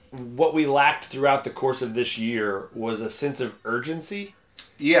maybe what we lacked throughout the course of this year was a sense of urgency.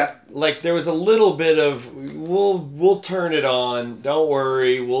 Yeah. Like, there was a little bit of, we'll turn it on. Don't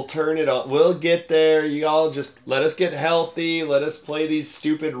worry. We'll turn it on. We'll get there. You all just let us get healthy. Let us play these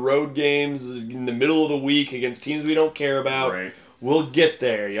stupid road games in the middle of the week against teams we don't care about. Right. We'll get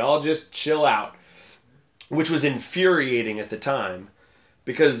there. Y'all just chill out. Which was infuriating at the time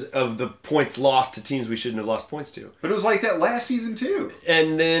because of the points lost to teams we shouldn't have lost points to. But it was like that last season, too.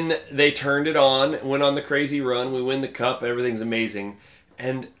 And then they turned it on, went on the crazy run. We win the cup. Everything's amazing.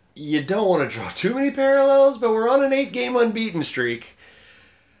 And you don't want to draw too many parallels, but we're on an 8-game unbeaten streak.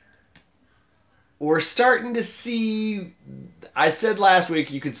 We're starting to see... I said last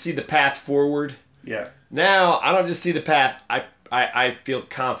week you could see the path forward. Yeah. Now, I don't just see the path. I feel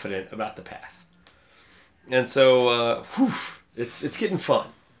confident about the path. And so, it's getting fun.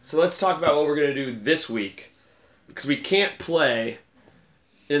 So let's talk about what we're going to do this week. Because we can't play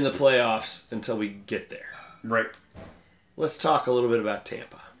in the playoffs until we get there. Right. Let's talk a little bit about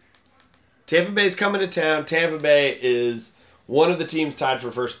Tampa. Tampa Bay's coming to town. Tampa Bay is one of the teams tied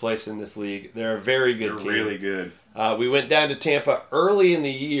for first place in this league. They're a very good team. They're really good. We went down to Tampa early in the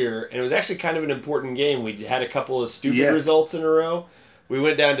year, and it was actually kind of an important game. We had a couple of stupid results in a row. We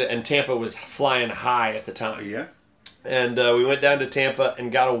went down to, and Tampa was flying high at the time. Yeah. And we went down to Tampa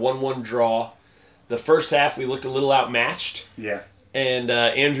and got a 1-1 draw. The first half, we looked a little outmatched. Yeah. And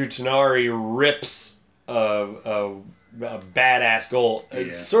Andrew Tenari rips a badass goal. Yeah.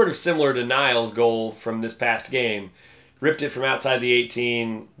 It's sort of similar to Niles' goal from this past game. Ripped it from outside the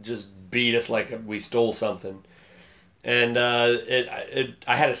 18, just beat us like we stole something. And I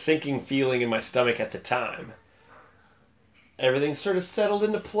had a sinking feeling in my stomach at the time. Everything sort of settled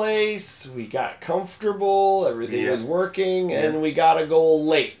into place. We got comfortable. Everything was working. And we got a goal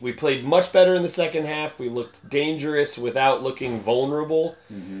late. We played much better in the second half. We looked dangerous without looking vulnerable.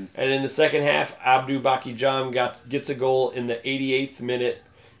 Mm-hmm. And in the second half, Abdou Bakijam gets a goal in the 88th minute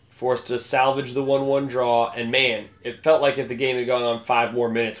for us to salvage the 1-1 draw. And man, it felt like if the game had gone on 5 more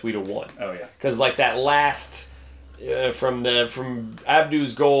minutes, we'd have won. Oh, yeah. Because like that last... from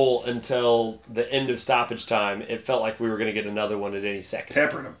Abdu's goal until the end of stoppage time, it felt like we were going to get another one at any second.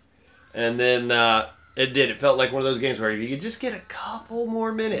 Peppered him. And then it did. It felt like one of those games where if you could just get a couple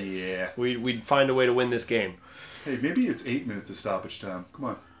more minutes, we'd find a way to win this game. Hey, maybe it's 8 minutes of stoppage time. Come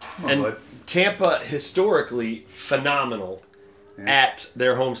on, and bud. Tampa, historically phenomenal at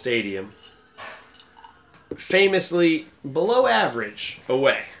their home stadium. Famously below average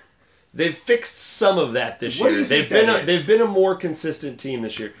away. They've fixed some of that this year. They've been a more consistent team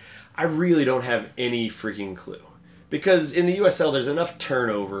this year. I really don't have any freaking clue. Because in the USL there's enough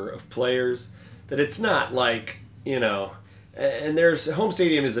turnover of players that it's not like, and their home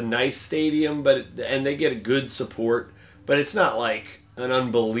stadium is a nice stadium, and they get a good support, but it's not like an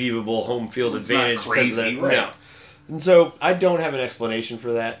unbelievable home field advantage. Not crazy, right? No. And so I don't have an explanation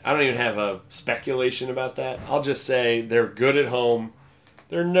for that. I don't even have a speculation about that. I'll just say they're good at home.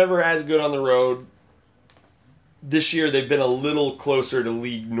 They're never as good on the road. This year, they've been a little closer to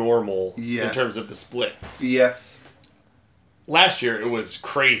league normal in terms of the splits. Yeah. Last year, it was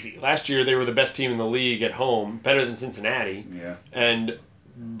crazy. Last year, they were the best team in the league at home, better than Cincinnati. Yeah. And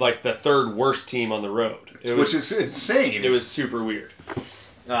like the third worst team on the road. Which is insane. It was super weird.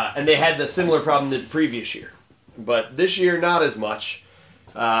 And they had the similar problem the previous year. But this year, not as much.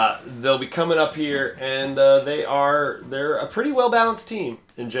 They'll be coming up here, and they're a pretty well-balanced team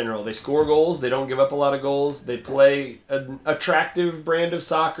in general. They score goals. They don't give up a lot of goals. They play an attractive brand of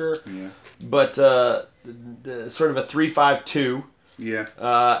soccer, but sort of a 3-5-2. Yeah.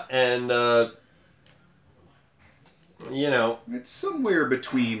 It's somewhere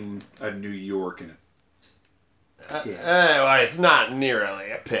between a New York and a well, it's not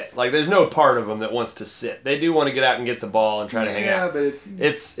nearly a pit. Like, there's no part of them that wants to sit. They do want to get out and get the ball and try to hang out. But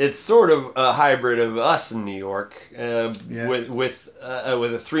it's sort of a hybrid of us in New York with a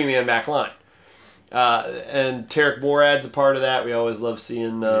 3-man back line. And Tarek Morad's a part of that. We always love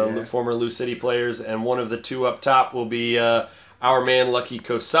seeing former Lou City players. And one of the two up top will be our man Lucky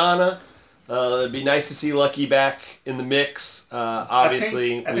Kosana. It'd be nice to see Lucky back in the mix.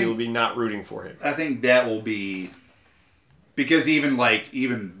 Obviously, we will be not rooting for him. I think that will be... Because even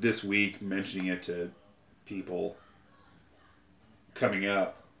this week, mentioning it to people coming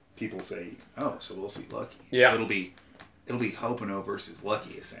up, people say, "Oh, so we'll see Lucky." Yeah, so it'll be Hopino versus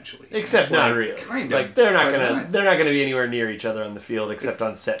Lucky essentially. Except not really. Kind of. Like they're not gonna be anywhere near each other on the field except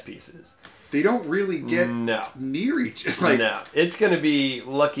on set pieces. They don't really get near each other. No, it's gonna be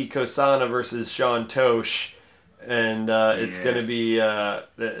Lucky Kosana versus Sean Tosh. And it's going to be,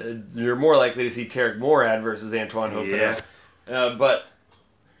 you're more likely to see Tarek Morad versus Antoine Hopino. Yeah. But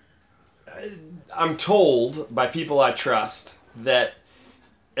I'm told by people I trust that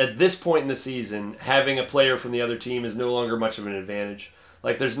at this point in the season, having a player from the other team is no longer much of an advantage.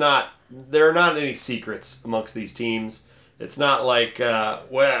 Like, there are not any secrets amongst these teams. It's not like,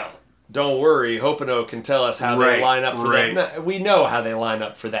 don't worry, Hopino can tell us how they line up for that. No, we know how they line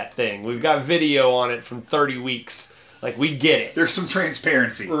up for that thing. We've got video on it from 30 weeks. Like, we get it. There's some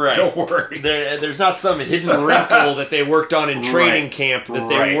transparency. Right. Don't worry. There's not some hidden wrinkle that they worked on in training camp that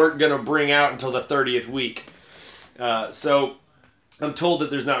they weren't going to bring out until the 30th week. So I'm told that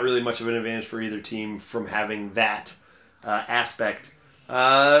there's not really much of an advantage for either team from having that aspect.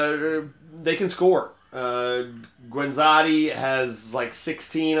 They can score. Guenzati has like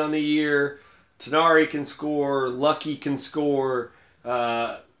 16 on the year. Tanari can score. Lucky can score.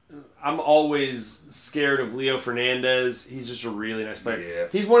 I'm always scared of Leo Fernandez. He's just a really nice player. Yeah.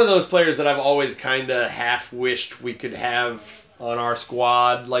 He's one of those players that I've always kind of half wished we could have on our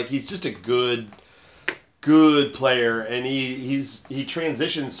squad. Like, he's just a good player, and he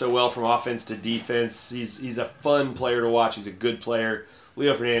transitions so well from offense to defense. He's a fun player to watch. He's a good player.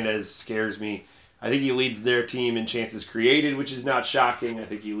 Leo Fernandez scares me. I think he leads their team in chances created, which is not shocking. I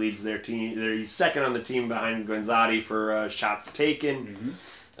think he leads their team. He's second on the team behind Guenzati for shots taken. Mm-hmm.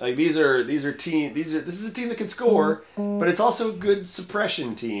 Like, this is a team that can score, but it's also a good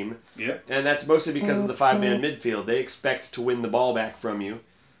suppression team. Yep. And that's mostly because of the 5-man midfield. They expect to win the ball back from you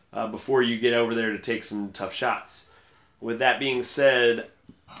before you get over there to take some tough shots. With that being said,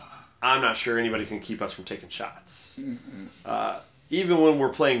 I'm not sure anybody can keep us from taking shots. Mm-hmm. Even when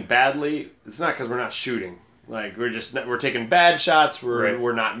we're playing badly, it's not because we're not shooting. Like, we're taking bad shots.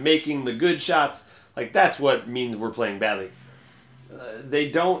 We're not making the good shots. Like, that's what means we're playing badly. They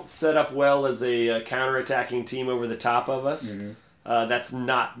don't set up well as a counterattacking team over the top of us. Mm-hmm. That's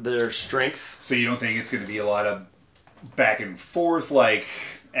not their strength. So you don't think it's going to be a lot of back and forth, like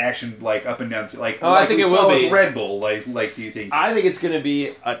action, like up and down, like I think it will be with Red Bull. Like, do you think? I think it's going to be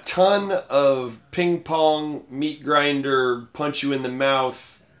a ton of ping pong, meat grinder, punch you in the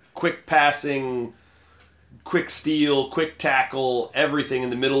mouth, quick passing, quick steal, quick tackle, everything in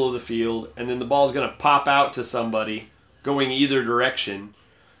the middle of the field, and then the ball's going to pop out to somebody going either direction,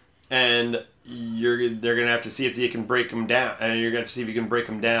 and they're going to have to see if you can break them down. And you're going to have to see if you can break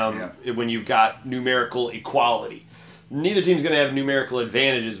them down when you've got numerical equality. Neither team's going to have numerical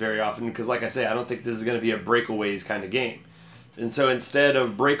advantages very often because, like I say, I don't think this is going to be a breakaways kind of game. And so instead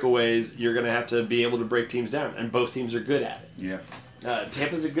of breakaways, you're going to have to be able to break teams down, and both teams are good at it. Yeah.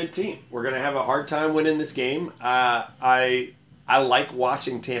 Tampa's a good team. We're going to have a hard time winning this game. I like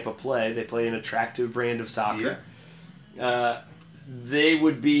watching Tampa play. They play an attractive brand of soccer. Yeah. They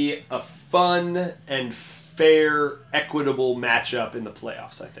would be a fun and fair, equitable matchup in the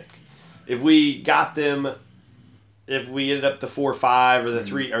playoffs, I think. If we got them, if we ended up the 4-5 or the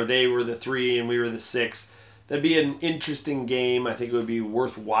 3, or they were the 3 and we were the 6, that'd be an interesting game. I think it would be a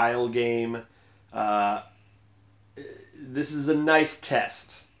worthwhile game. This is a nice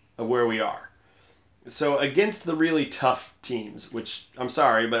test of where we are. So against the really tough teams, which I'm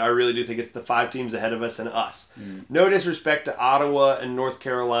sorry, but I really do think it's the 5 teams ahead of us and us. No disrespect to Ottawa and North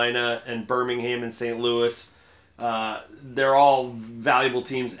Carolina and Birmingham and St. Louis. They're all valuable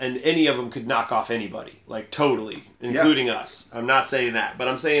teams, and any of them could knock off anybody, like totally, including us. I'm not saying that, but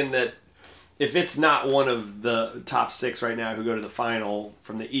I'm saying that if it's not one of the top 6 right now who go to the final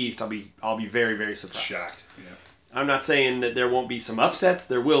from the East, I'll be very, very surprised. Shocked. Yeah. I'm not saying that there won't be some upsets.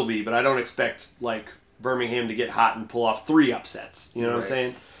 There will be, but I don't expect like Birmingham to get hot and pull off 3 upsets. You know what I'm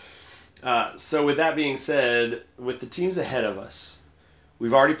saying? So with that being said, with the teams ahead of us,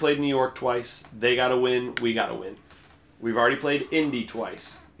 we've already played New York twice. They got to win. We got to win. We've already played Indy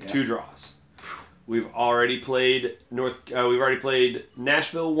twice. 2 draws. We've already played We've already played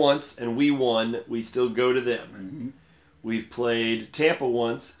Nashville once, and we won. We still go to them. Mm-hmm. We've played Tampa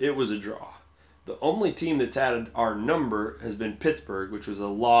once. It was a draw. The only team that's had our number has been Pittsburgh, which was a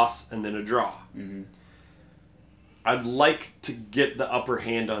loss and then a draw. Mm-hmm. I'd like to get the upper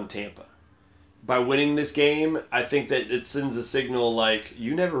hand on Tampa. By winning this game, I think that it sends a signal like,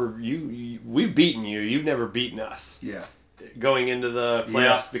 we've beaten you. You've never beaten us. Yeah. Going into the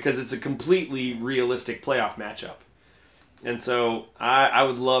playoffs because it's a completely realistic playoff matchup. And so I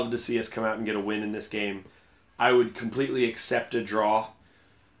would love to see us come out and get a win in this game. I would completely accept a draw.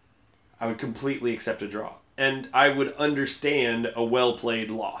 And I would understand a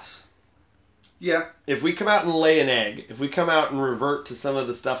well-played loss. Yeah. If we come out and lay an egg, if we come out and revert to some of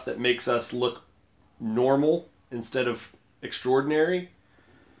the stuff that makes us look normal instead of extraordinary,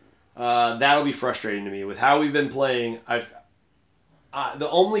 that'll be frustrating to me. With how we've been playing, the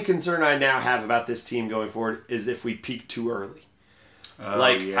only concern I now have about this team going forward is if we peak too early.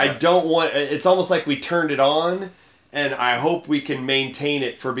 I don't want... It's almost like we turned it on, and I hope we can maintain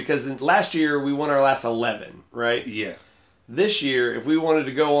it because last year we won our last 11, right? Yeah. This year, if we wanted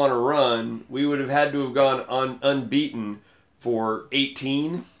to go on a run, we would have had to have gone on unbeaten for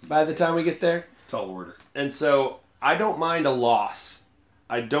 18 by the time we get there. It's a tall order. And so I don't mind a loss.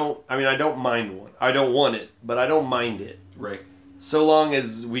 I don't mind one. I don't want it, but I don't mind it. Right. So long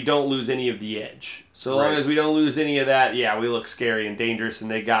as we don't lose any of the edge. So long as we don't lose any of that, yeah, we look scary and dangerous,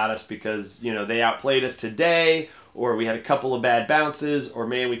 and they got us because, they outplayed us today, or we had a couple of bad bounces, or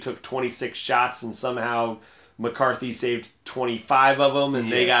man, we took 26 shots and somehow McCarthy saved 25 of them,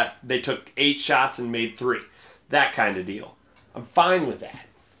 and they took 8 shots and made 3. That kind of deal. I'm fine with that.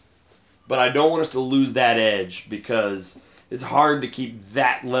 But I don't want us to lose that edge because it's hard to keep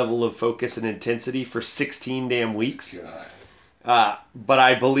that level of focus and intensity for 16 damn weeks. But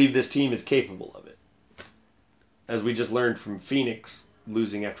I believe this team is capable of it. As we just learned from Phoenix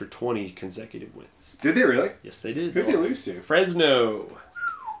losing after 20 consecutive wins. Did they really? Yes, they did. Who'd they lose to? Fresno.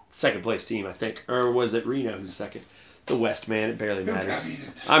 Second place team, I think. Or was it Reno who's second? The West, man. It barely matters.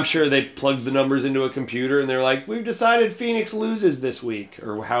 I'm sure they plugged the numbers into a computer and they're like, we've decided Phoenix loses this week.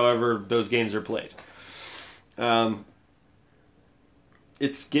 Or however those games are played.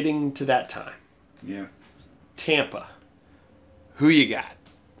 It's getting to that time. Yeah. Tampa. Who you got?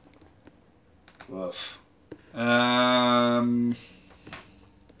 Woof. 1-0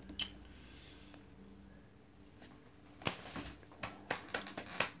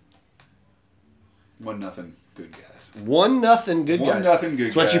 good guys. 1-0 good guys. 1-0 good guys.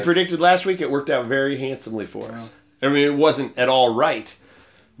 It's what you predicted last week. It worked out very handsomely for us. I mean, it wasn't at all right,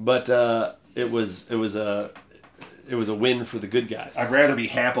 but it was a win for the good guys. I'd rather be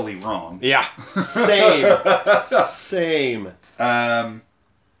happily wrong. Yeah, same. 1-0,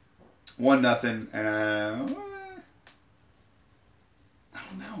 and I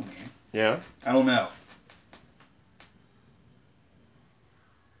don't know, man. Yeah, I don't know.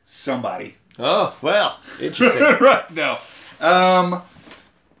 Somebody. Oh well, interesting. Right? No.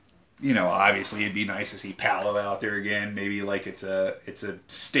 Obviously it'd be nice to see Palo out there again. Maybe like it's a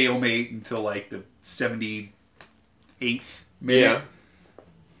stalemate until like the 78th minute. Yeah.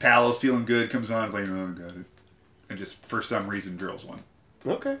 Palo's feeling good, comes on, is like, oh, got it, and just for some reason drills one.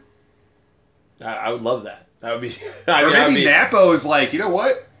 Okay. I would love that. That would be. Maybe Napo is like, you know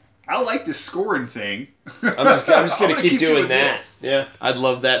what? I like this scoring thing. I'm just gonna keep doing that. This. Yeah, I'd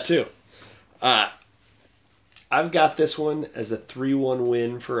love that too. I've got this one as a 3-1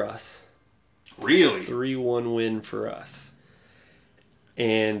 win for us. Really? 3-1 win for us.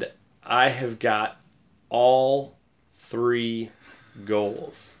 And I have got all 3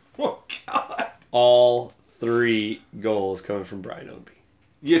 goals. Oh, God. All 3 goals coming from Brian Ownby.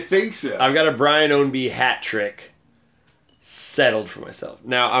 You think so? I've got a Brian Ownby hat trick settled for myself.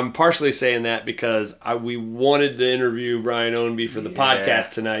 Now, I'm partially saying that because we wanted to interview Brian Ownby for the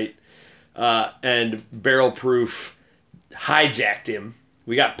podcast tonight. And Barrel Proof hijacked him.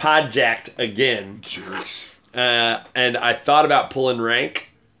 We got podjacked again. Jerks. And I thought about pulling rank.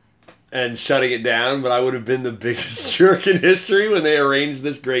 and shutting it down, but I would have been the biggest jerk in history when they arranged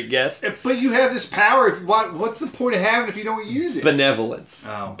this great guest. But you have this power. What's the point of having it if you don't use it? Benevolence.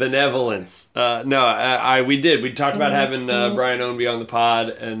 Oh. Benevolence. We did. We talked about having Brian Ownby on the pod,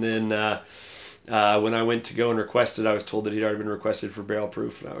 and then when I went to go and request it, I was told that he'd already been requested for Barrel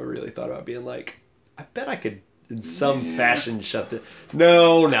Proof, and I really thought about being like, I bet I could in some fashion shut the...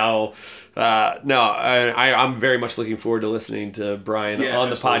 No. I'm very much looking forward to listening to Brian on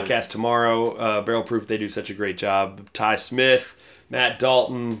the podcast tomorrow. Barrel Proof, they do such a great job. Ty Smith, Matt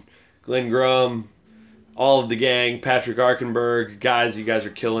Dalton, Glenn Grum, all of the gang, Patrick Arkenberg. Guys, you guys are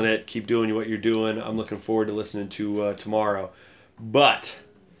killing it. Keep doing what you're doing. I'm looking forward to listening to tomorrow. But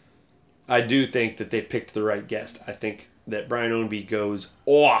I do think that they picked the right guest. I think that Brian Ownby goes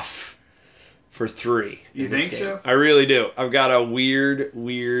off for 3. You think so? I really do. I've got a weird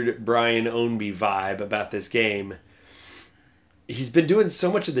Brian Ownby vibe about this game. He's been doing so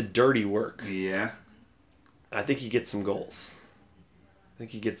much of the dirty work. Yeah. I think he gets some goals. 3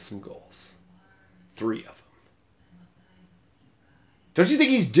 of them. Don't you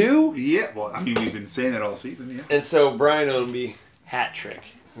think he's due? Yeah. Well, I mean, we've been saying that all season, yeah. And so Brian Ownby, hat trick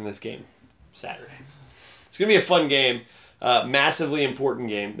in this game Saturday. It's going to be a fun game. Massively important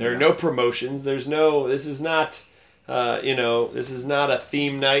game. There are no promotions. This is not a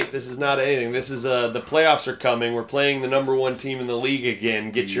theme night. This is not anything. This is the playoffs are coming. We're playing the number 1 team in the league again.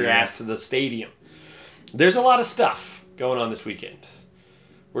 Get your ass to the stadium. There's a lot of stuff going on this weekend.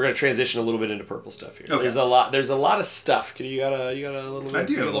 We're gonna transition a little bit into purple stuff here. Okay. There's a lot of stuff. You got a little bit. I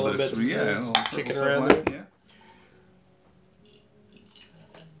do have a little bit. Kicking around there. Yeah.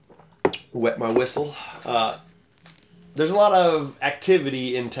 Wet my whistle. There's a lot of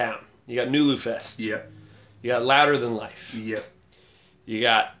activity in town. You got Nulu Fest. Yep. You got Louder Than Life. Yep. You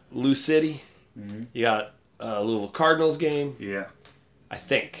got Lou City. Mm-hmm. You got Louisville Cardinals game. Yeah. I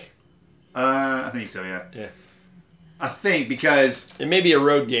think. I think so, yeah. Yeah. I think because... It may be a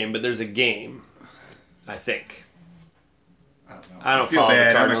road game, but there's a game. I think. I don't know. I don't feel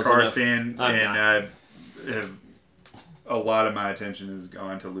bad. I'm a Cardinals Cards fan, and I have... A lot of my attention has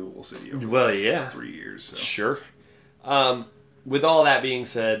gone to Louisville City over the last 3 years. So. Sure. With all that being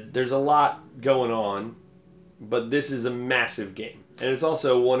said, there's a lot going on, but this is a massive game. And it's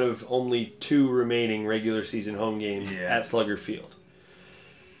also one of only 2 remaining regular season home games at Slugger Field.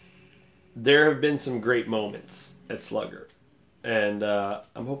 There have been some great moments at Slugger. And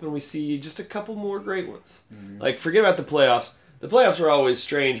I'm hoping we see just a couple more great ones. Mm-hmm. Like, forget about the playoffs. The playoffs are always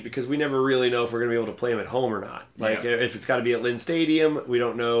strange because we never really know if we're going to be able to play them at home or not. Like, if it's got to be at Lynn Stadium, we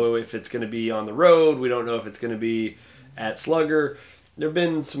don't know if it's going to be on the road. We don't know if it's going to be at Slugger. There have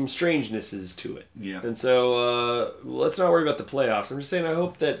been some strangenesses to it. Yeah. And so let's not worry about the playoffs. I'm just saying I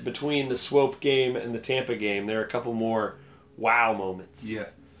hope that between the Swope game and the Tampa game, there are a couple more wow moments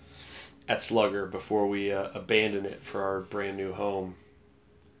at Slugger before we abandon it for our brand new home.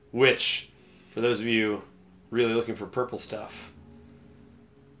 Which, for those of you really looking for purple stuff,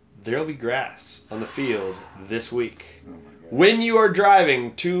 there'll be grass on the field this week. Oh my God. When you are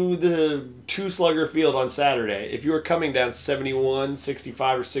driving to Slugger Field on Saturday, if you are coming down 71,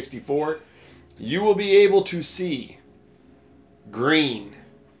 65, or 64, you will be able to see green.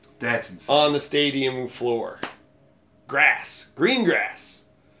 That's insane. On the stadium floor. Grass. Green grass.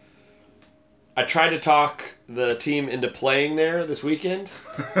 I tried to talk the team into playing there this weekend.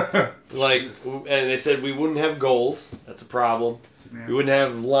 And they said we wouldn't have goals. That's a problem. Yeah. We wouldn't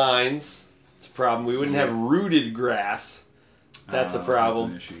have lines. That's a problem. We wouldn't have rooted grass. That's a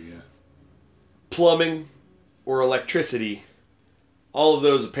problem. That's an issue, yeah. Plumbing or electricity. All of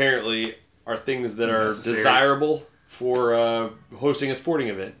those apparently are things that are desirable for hosting a sporting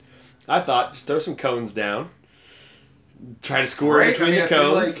event. I thought just throw some cones down. Try to score between the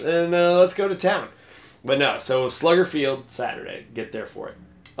cones, and let's go to town. But no, so Slugger Field, Saturday. Get there for it.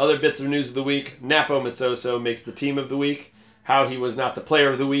 Other bits of news of the week. Napo Mitsoso makes the team of the week. How he was not the player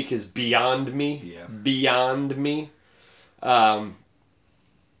of the week is beyond me. Yeah. Beyond me.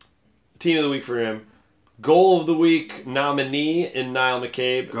 Team of the week for him. Goal of the week nominee in Niall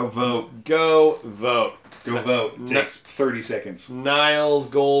McCabe. Go vote. Go vote. Go vote. It takes 30 seconds. Niall's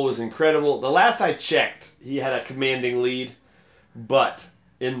goal was incredible. The last I checked, he had a commanding lead,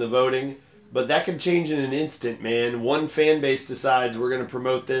 in the voting. But that could change in an instant, man. One fan base decides we're going to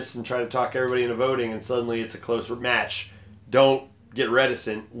promote this and try to talk everybody into voting, and suddenly it's a close match. Don't get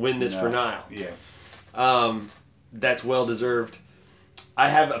reticent. Win this for Niall. Yeah. That's well deserved. I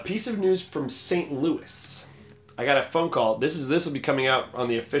have a piece of news from St. Louis. I got a phone call. This will be coming out on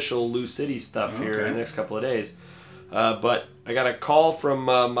the official Lou City stuff here in the next couple of days. But I got a call from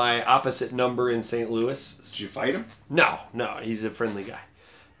my opposite number in St. Louis. Did you fight him? No. He's a friendly guy.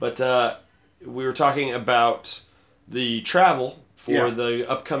 But we were talking about the travel for the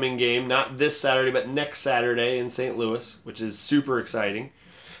upcoming game, not this Saturday, but next Saturday in St. Louis, which is super exciting.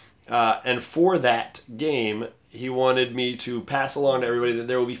 And for that game, he wanted me to pass along to everybody that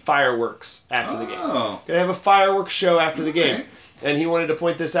there will be fireworks after the game. Gonna have a fireworks show after the game. And he wanted to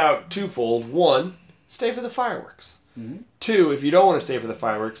point this out twofold. One, stay for the fireworks. Mm-hmm. Two, if you don't want to stay for the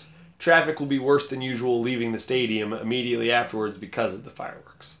fireworks, traffic will be worse than usual leaving the stadium immediately afterwards because of the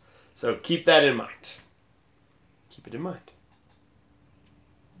fireworks. So keep that in mind. Keep it in mind.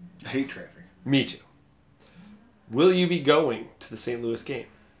 I hate traffic. Me too. Will you be going to the St. Louis game?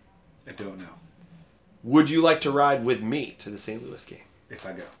 I don't know. Would you like to ride with me to the St. Louis game? If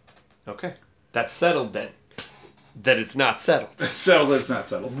I go. Okay. That's settled then. That it's not settled. It's settled that it's not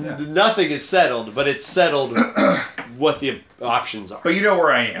settled. Yeah. Nothing is settled, but it's settled what the options are. But you know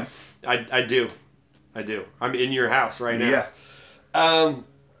where I am. I do. I'm in your house right now.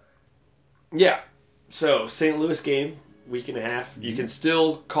 Yeah. So, St. Louis game, week and a half. You can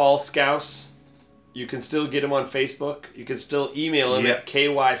still call Scouse. You can still get him on Facebook. You can still email him at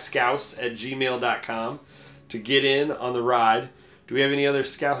kyscouse@gmail.com to get in on the ride. Do we have any other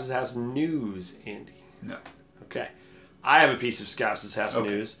Scouse's House news, Andy? No. Okay. I have a piece of Scouse's House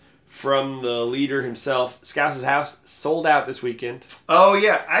news from the leader himself. Scouse's House sold out this weekend. Oh,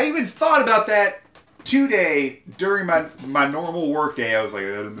 yeah. I even thought about that today during my normal work day. I was like,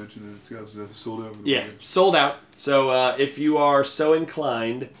 I gotta mention that Scouse's House sold out. Sold out. So if you are so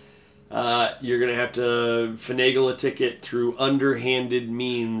inclined, you're going to have to finagle a ticket through underhanded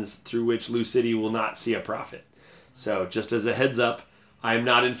means through which Lou City will not see a profit. So just as a heads up, I am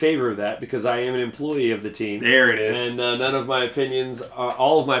not in favor of that because I am an employee of the team. There it is. And all of my opinions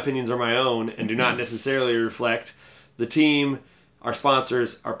are my own and do not necessarily reflect the team, our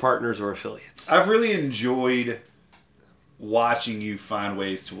sponsors, our partners, or affiliates. I've really enjoyed watching you find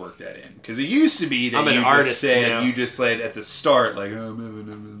ways to work that in. Because it used to be that you just said at the start, like,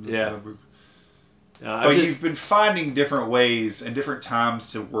 but you've been finding different ways and different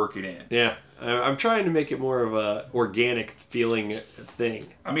times to work it in. Yeah. I'm trying to make it more of a organic feeling thing.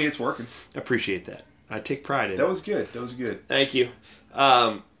 I mean, it's working. I appreciate that. I take pride in it. That was good. Thank you.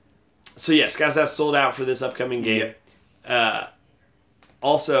 So, yeah, Scouts House sold out for this upcoming game. Yep.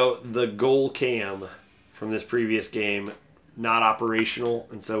 Also, the goal cam from this previous game, not operational,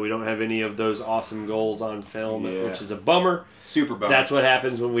 and so we don't have any of those awesome goals on film, which is a bummer. Super bummer. That's what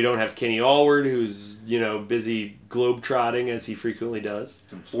happens when we don't have Kenny Allward, who's, busy globe-trotting, as he frequently does.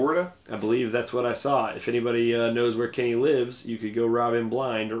 It's in Florida? I believe that's what I saw. If anybody knows where Kenny lives, you could go rob him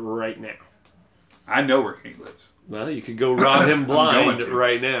blind right now. I know where Kenny lives. Well, you could go rob him blind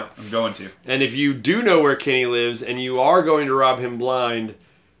right now. I'm going to. And if you do know where Kenny lives and you are going to rob him blind,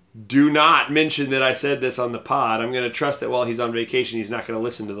 do not mention that I said this on the pod. I'm going to trust that while he's on vacation, he's not going to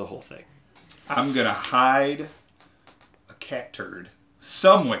listen to the whole thing. I'm going to hide a cat turd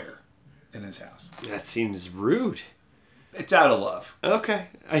somewhere in his house. That seems rude. It's out of love. Okay.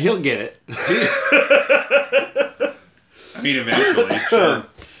 He'll get it. I mean, eventually, sure.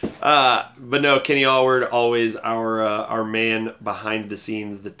 But no, Kenny Allward, always our man behind the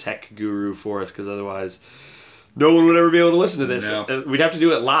scenes, the tech guru for us, because otherwise no one would ever be able to listen to this. No. We'd have to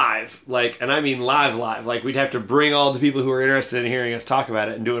do it live, and I mean live. Like, we'd have to bring all the people who are interested in hearing us talk about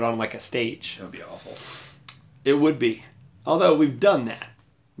it and do it on, like, a stage. That would be awful. It would be. Although we've done that,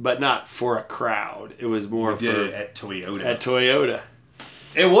 but not for a crowd. It was more we did it at Toyota. At Toyota.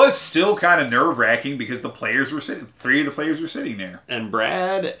 It was still kind of nerve-wracking because three of the players were sitting there. And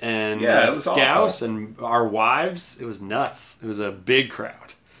Brad and Scouse and our wives. It was nuts. It was a big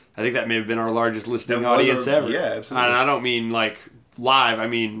crowd. I think that may have been our largest listening audience ever. Yeah, absolutely. I don't mean like live. I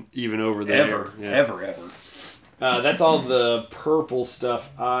mean even over there. Ever. That's all the purple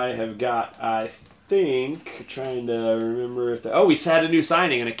stuff I have got. I think trying to remember if we had a new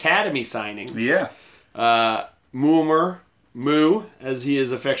signing, an academy signing. Yeah. Moo, as he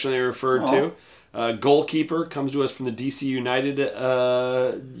is affectionately referred to, goalkeeper, comes to us from the DC United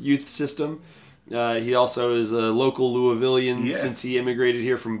youth system. He also is a local Louisvillian since he immigrated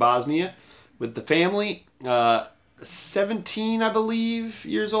here from Bosnia with the family. 17, I believe,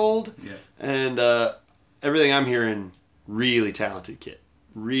 years old. Yeah. And everything I'm hearing, really talented kid.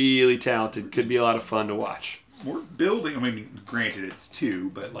 Really talented. Could be a lot of fun to watch. We're building, I mean, granted it's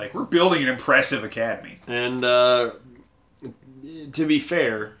 2, but like we're building an impressive academy. And to be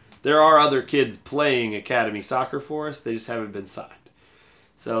fair, there are other kids playing academy soccer for us. They just haven't been signed.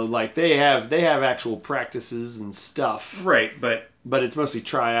 So, like, they have actual practices and stuff. Right, but it's mostly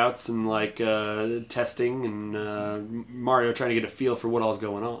tryouts and, like, testing and Mario trying to get a feel for what all's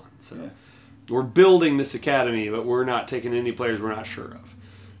going on. So, we're building this academy, but we're not taking any players we're not sure of.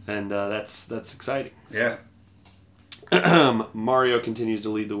 And that's exciting. Yeah. Mario continues to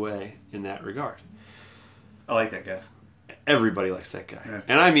lead the way in that regard. I like that guy. Everybody likes that guy. Yeah.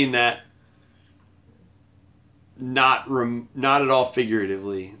 And I mean that not at all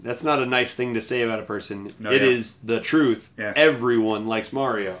figuratively. That's not a nice thing to say about a person. No, it is the truth. Yeah. Everyone likes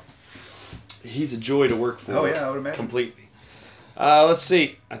Mario. He's a joy to work for. Oh, yeah, I would imagine. Completely. Let's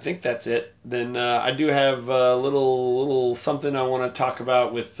see. I think that's it. Then I do have a little something I want to talk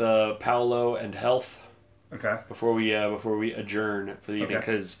about with Paolo and health. Okay. Before we adjourn for the evening,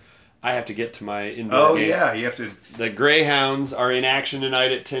 because I have to get to my indoor game. Oh yeah, you have to. The Greyhounds are in action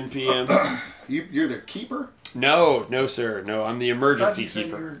tonight at 10 p.m. You're the keeper? No, sir. No, I'm the emergency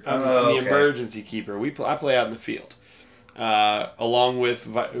keeper. I'm the emergency keeper. I play out in the field, along with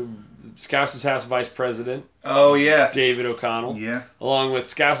Scouse's House Vice President. Oh yeah, David O'Connell. Yeah. Along with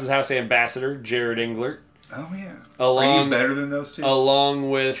Scouse's House Ambassador Jared Englert. Oh yeah. Are you better than those two? Along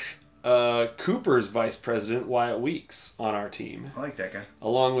with Cooper's Vice President Wyatt Weeks on our team. I like that guy.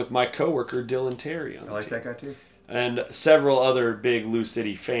 Along with my coworker Dylan Terry on the team. I like that guy too. And several other big Lou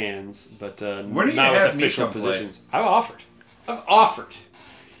City fans, but not with official positions. Play? I've offered.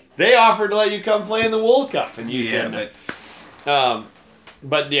 They offered to let you come play in the World Cup, and you said no.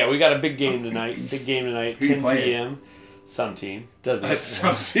 But yeah, we got a big game tonight. 10 p.m. Some team. Doesn't it?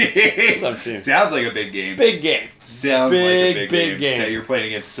 Some team. Some team. Sounds like a big game. Big game. Sounds like a big game. Okay, you're playing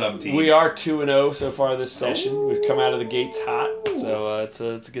against some team. We are 2-0 so far this session. Ooh. We've come out of the gates hot, so it's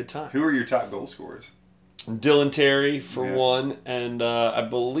a good time. Who are your top goal scorers? Dylan Terry for one, and I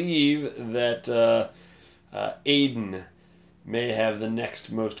believe that Aiden may have the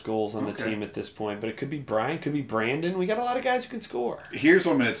next most goals on the team at this point. But it could be Brian, could be Brandon. We got a lot of guys who can score. Here's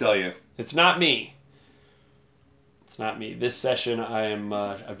what I'm going to tell you. It's not me. It's not me. This session,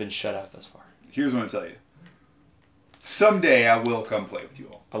 I've been shut out thus far. Here's what I'm going to tell you. Someday I will come play with you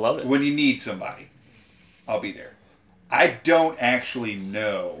all. I love it. When you need somebody, I'll be there. I don't actually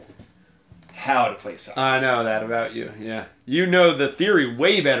know how to play soccer. I know that about you, yeah. You know the theory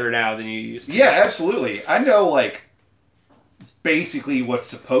way better now than you used to. Yeah, absolutely. I know, basically what's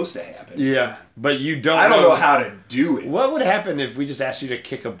supposed to happen. Yeah, but you don't I don't know how to do it. What would happen if we just asked you to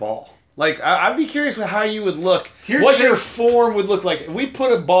kick a ball? I'd be curious with how you would look. What your form would look like. If we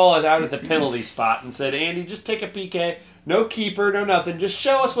put a ball out at the penalty spot and said, Andy, just take a PK. No keeper, no nothing. Just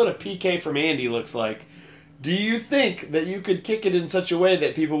show us what a PK from Andy looks like. Do you think that you could kick it in such a way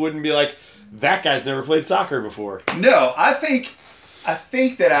that people wouldn't be like, that guy's never played soccer before? No, I think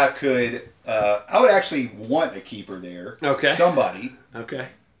that I could. I would actually want a keeper there. Okay. Somebody. Okay.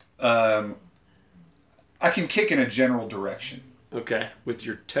 I can kick in a general direction. Okay. With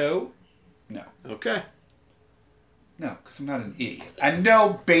your toe? No. Okay. No, because I'm not an idiot. I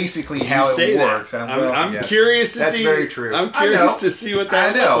know basically how it works. I'm curious to see. That's very true. I'm curious to see what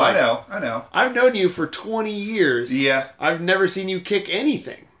that looks like. I know. I've known you for 20 years. Yeah. I've never seen you kick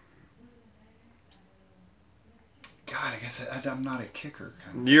anything. God, I guess I'm not a kicker.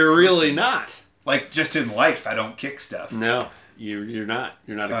 You're really not. Just in life, I don't kick stuff. No, you're not.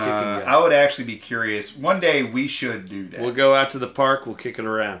 You're not a kicking guy. I would actually be curious. One day we should do that. We'll go out to the park. We'll kick it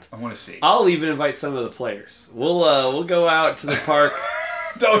around. I want to see. I'll even invite some of the players. We'll go out to the park.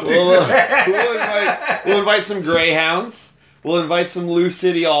 Don't do that. We'll invite some Greyhounds. We'll invite some Lou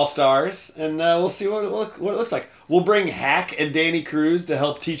City All-Stars, and we'll see what it looks like. We'll bring Hack and Danny Cruz to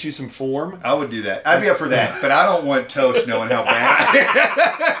help teach you some form. I would do that. I'd be up for that, but I don't want Tosh knowing how bad.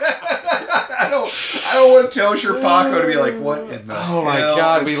 I don't want Tosh or Paco to be like, what in the hell? Oh my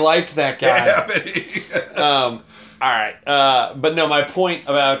God, we liked that guy. All right, but no, my point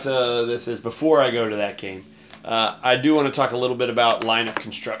about this is before I go to that game, I do want to talk a little bit about lineup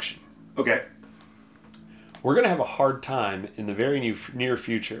construction. Okay. We're going to have a hard time in the very near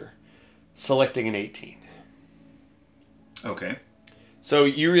future selecting an 18. Okay. So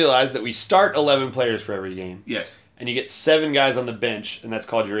you realize that we start 11 players for every game. Yes. And you get 7 guys on the bench, and that's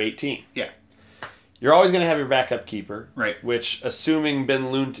called your 18. Yeah. You're always going to have your backup keeper. Right. Which, assuming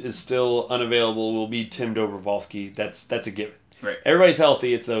Ben Lunt is still unavailable, will be Tim Dobrovolsky. That's a given. Right. Everybody's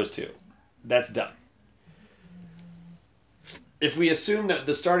healthy, it's those two. That's done. If we assume that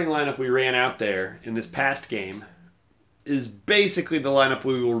the starting lineup we ran out there in this past game is basically the lineup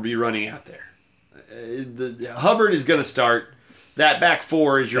we will be running out there. Hubbard is going to start. That back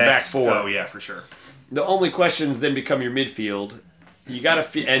four is your back four. Oh, yeah, for sure. The only questions then become your midfield. You got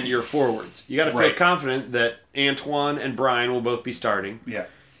to and your forwards. You got to feel confident that Antoine and Brian will both be starting. Yeah.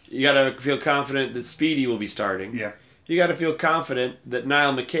 You got to feel confident that Speedy will be starting. Yeah. You got to feel confident that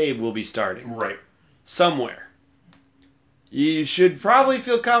Niall McCabe will be starting. Right. Somewhere. You should probably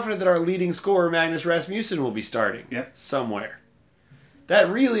feel confident that our leading scorer, Magnus Rasmussen, will be starting. Yeah. Somewhere. that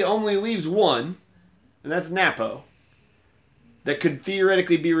really only leaves one, and that's Napo, that could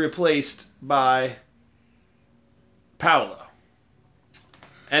theoretically be replaced by Paolo.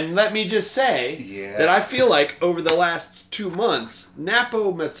 And let me just say that I feel like over the last 2 months,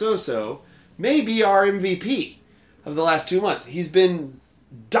 Napo Mezzoso may be our MVP of the last 2 months. He's been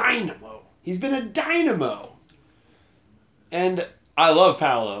dynamo. He's been a dynamo. And I love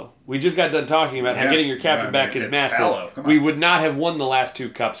Paolo. We just got done talking about how getting your captain back is massive. We would not have won the last 2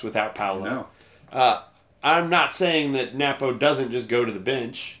 cups without Paolo. No. I'm not saying that Napo doesn't just go to the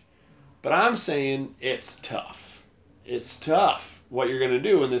bench, but I'm saying it's tough. It's tough what you're going to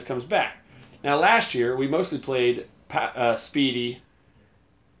do when this comes back. Now, last year, we mostly played Speedy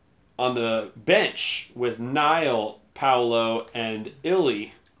on the bench with Niall, Paolo, and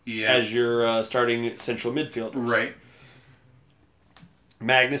Illy as your starting central midfielders. Right.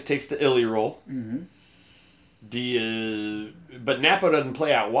 Magnus takes the Illy role. Mm-hmm. But Napo doesn't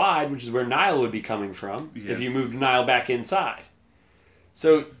play out wide, which is where Niall would be coming from if you moved Niall back inside.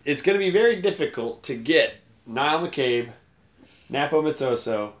 So it's going to be very difficult to get Niall McCabe, Napo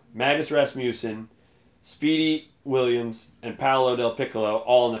Mezzoso, Magnus Rasmussen, Speedy Williams, and Paolo Del Piccolo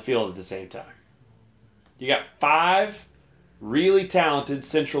all on the field at the same time. You got 5 really talented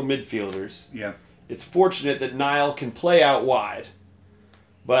central midfielders. Yeah. It's fortunate that Niall can play out wide.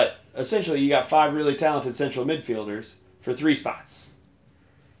 But essentially, you got 5 really talented central midfielders for 3 spots.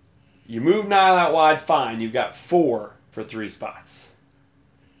 You move Niall out wide, fine. You've got 4 for 3 spots.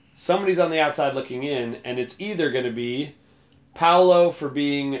 Somebody's on the outside looking in, and it's either going to be Paolo for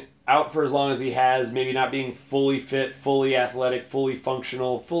being out for as long as he has, maybe not being fully fit, fully athletic, fully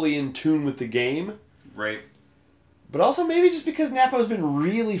functional, fully in tune with the game. Right. But also maybe just because Napo's been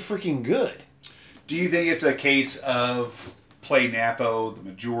really freaking good. Do you think it's a case of play Napo the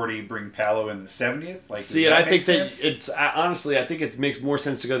majority, bring Paolo in the 70th? Like, see, and I think that it's honestly, I think it makes more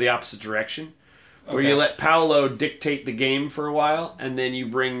sense to go the opposite direction, where you let Paolo dictate the game for a while, and then you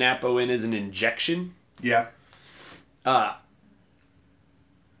bring Napo in as an injection. Yeah. But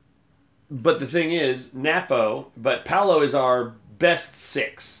the thing is, but Paolo is our best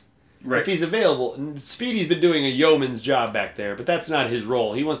 6. Right. If he's available, Speedy's been doing a yeoman's job back there, but that's not his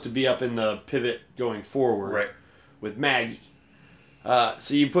role. He wants to be up in the pivot going forward with Maggie.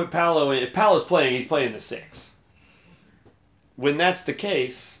 So you put Paolo in. If Paolo's playing, he's playing the 6. When that's the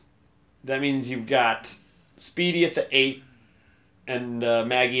case, that means you've got Speedy at the 8 and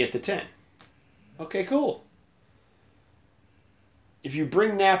Maggie at the 10. Okay, cool. If you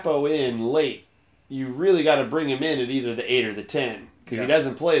bring Napo in late, you've really got to bring him in at either the 8 or the 10 because he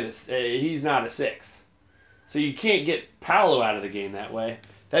doesn't play this. He's not a 6. So you can't get Paolo out of the game that way.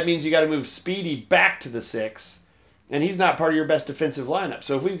 That means you got to move Speedy back to the 6, and he's not part of your best defensive lineup.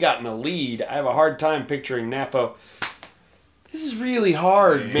 So if we've gotten a lead, I have a hard time picturing Napo. This is really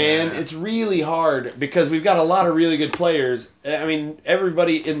hard, man. It's really hard because we've got a lot of really good players. I mean,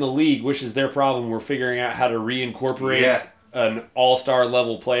 everybody in the league wishes their problem were figuring out how to reincorporate an all-star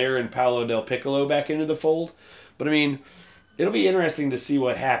level player and Paolo Del Piccolo back into the fold. But I mean, it'll be interesting to see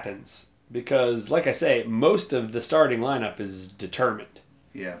what happens because, like I say, most of the starting lineup is determined.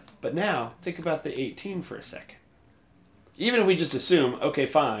 Yeah. But now, think about the 18 for a second. Even if we just assume, okay,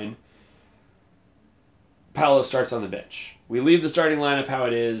 fine, Paolo starts on the bench. We leave the starting lineup how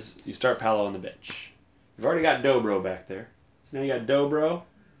it is. You start Paolo on the bench. You've already got Dobro back there. So now you got Dobro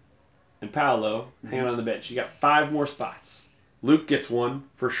and Paolo hanging on the bench. You got 5 more spots. Luke gets 1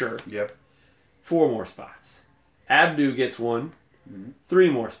 for sure. Yep. 4 more spots. Abdu gets 1. 3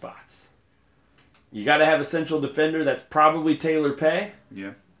 more spots. You got to have a central defender that's probably Taylor Pay.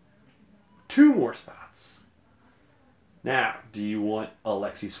 Yeah. 2 more spots. Now, do you want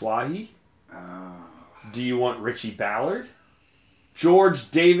Alexi Swahi? Do you want Richie Ballard? George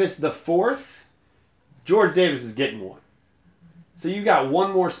Davis the 4th? George Davis is getting 1. So you got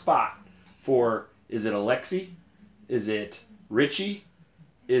 1 more spot for, is it Alexi? Is it Richie?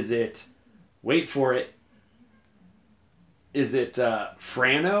 Is it, wait for it, is it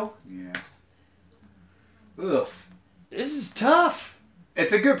Frano? Yeah. Ugh. This is tough.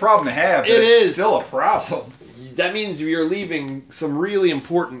 It's a good problem to have, but it's still a problem. That means you're leaving some really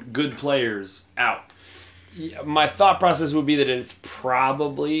important good players out. My thought process would be that it's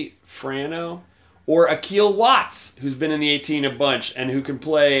probably Frano or Akil Watts, who's been in the 18 a bunch and who can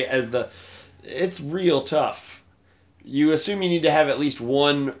play as the... It's real tough. You assume you need to have at least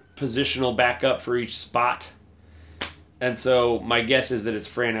 1 positional backup for each spot. And so my guess is that it's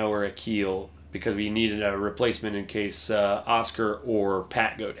Frano or Akil because we needed a replacement in case Oscar or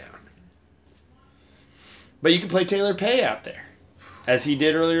Pat go down. But you can play Taylor Pay out there, as he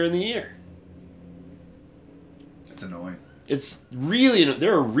did earlier in the year. It's annoying. It's really,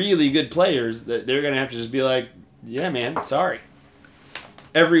 there are really good players that they're going to have to just be like, yeah, man, sorry.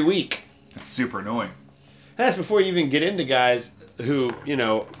 Every week. It's super annoying. That's before you even get into guys who,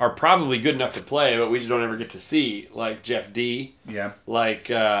 are probably good enough to play, but we just don't ever get to see, like Jeff D. Yeah. Like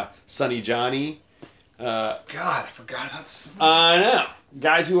Sonny Johnny. God, I forgot about this. I know.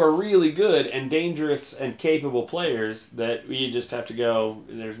 Guys who are really good and dangerous and capable players that we just have to go,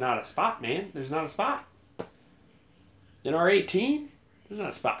 there's not a spot, man. There's not a spot. In our 18, there's not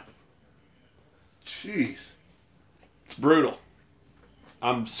a spot. Jeez. It's brutal.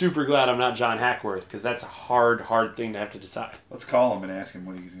 I'm super glad I'm not John Hackworth because that's a hard thing to have to decide. Let's call him and ask him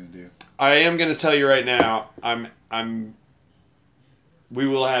what he's going to do. I am going to tell you right now, we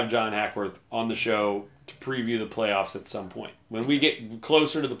will have John Hackworth on the show to preview the playoffs at some point. When we get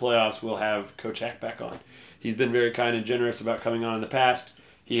closer to the playoffs, we'll have Coach Hack back on. He's been very kind and generous about coming on in the past.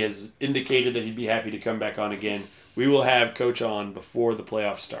 He has indicated that he'd be happy to come back on again. We will have Coach on before the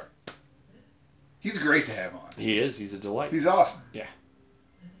playoffs start. He's great to have on. He is. He's a delight. He's awesome. Yeah.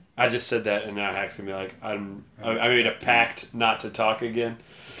 I just said that, and now Hack's going to be like, I made a pact not to talk again.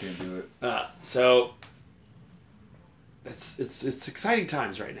 I can't do it. So, it's exciting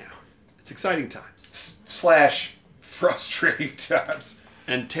times right now. It's exciting times. / frustrating times.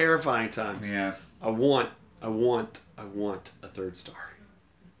 And terrifying times. Yeah. I want a third star.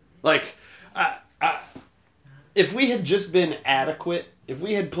 Like, if we had just been adequate, if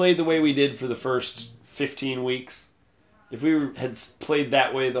we had played the way we did for the first 15 weeks, if we had played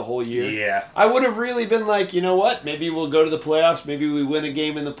that way the whole year, yeah, I would have really been like, you know what? Maybe we'll go to the playoffs. Maybe we win a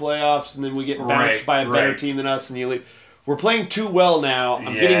game in the playoffs, and then we get bounced by a better team than us, and you leave. We're playing too well now.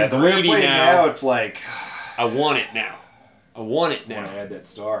 I'm getting greedy now. It's like, I want it now. I want it now. I want to add that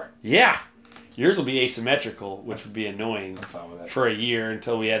star. Yeah. Yours will be asymmetrical, which would be annoying I'm fine with that. for a year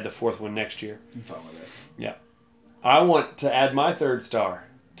until we add the fourth one next year. I'm fine with that. Yeah. I want to add my third star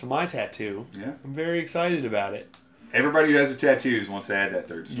to my tattoo. Yeah. I'm very excited about it. Everybody who has the tattoos wants to add that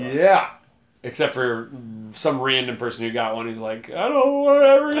third star. Yeah. Except for some random person who got one who's like, I don't want to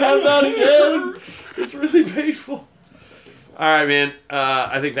ever have that again. It's really painful. All right, man.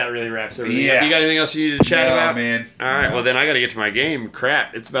 I think that really wraps everything up. You got anything else you need to chat about? Man. All right. Well, then I got to get to my game.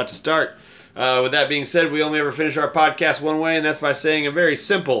 Crap. It's about to start. With that being said, we only ever finish our podcast one way, and that's by saying a very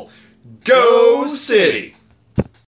simple, Go City!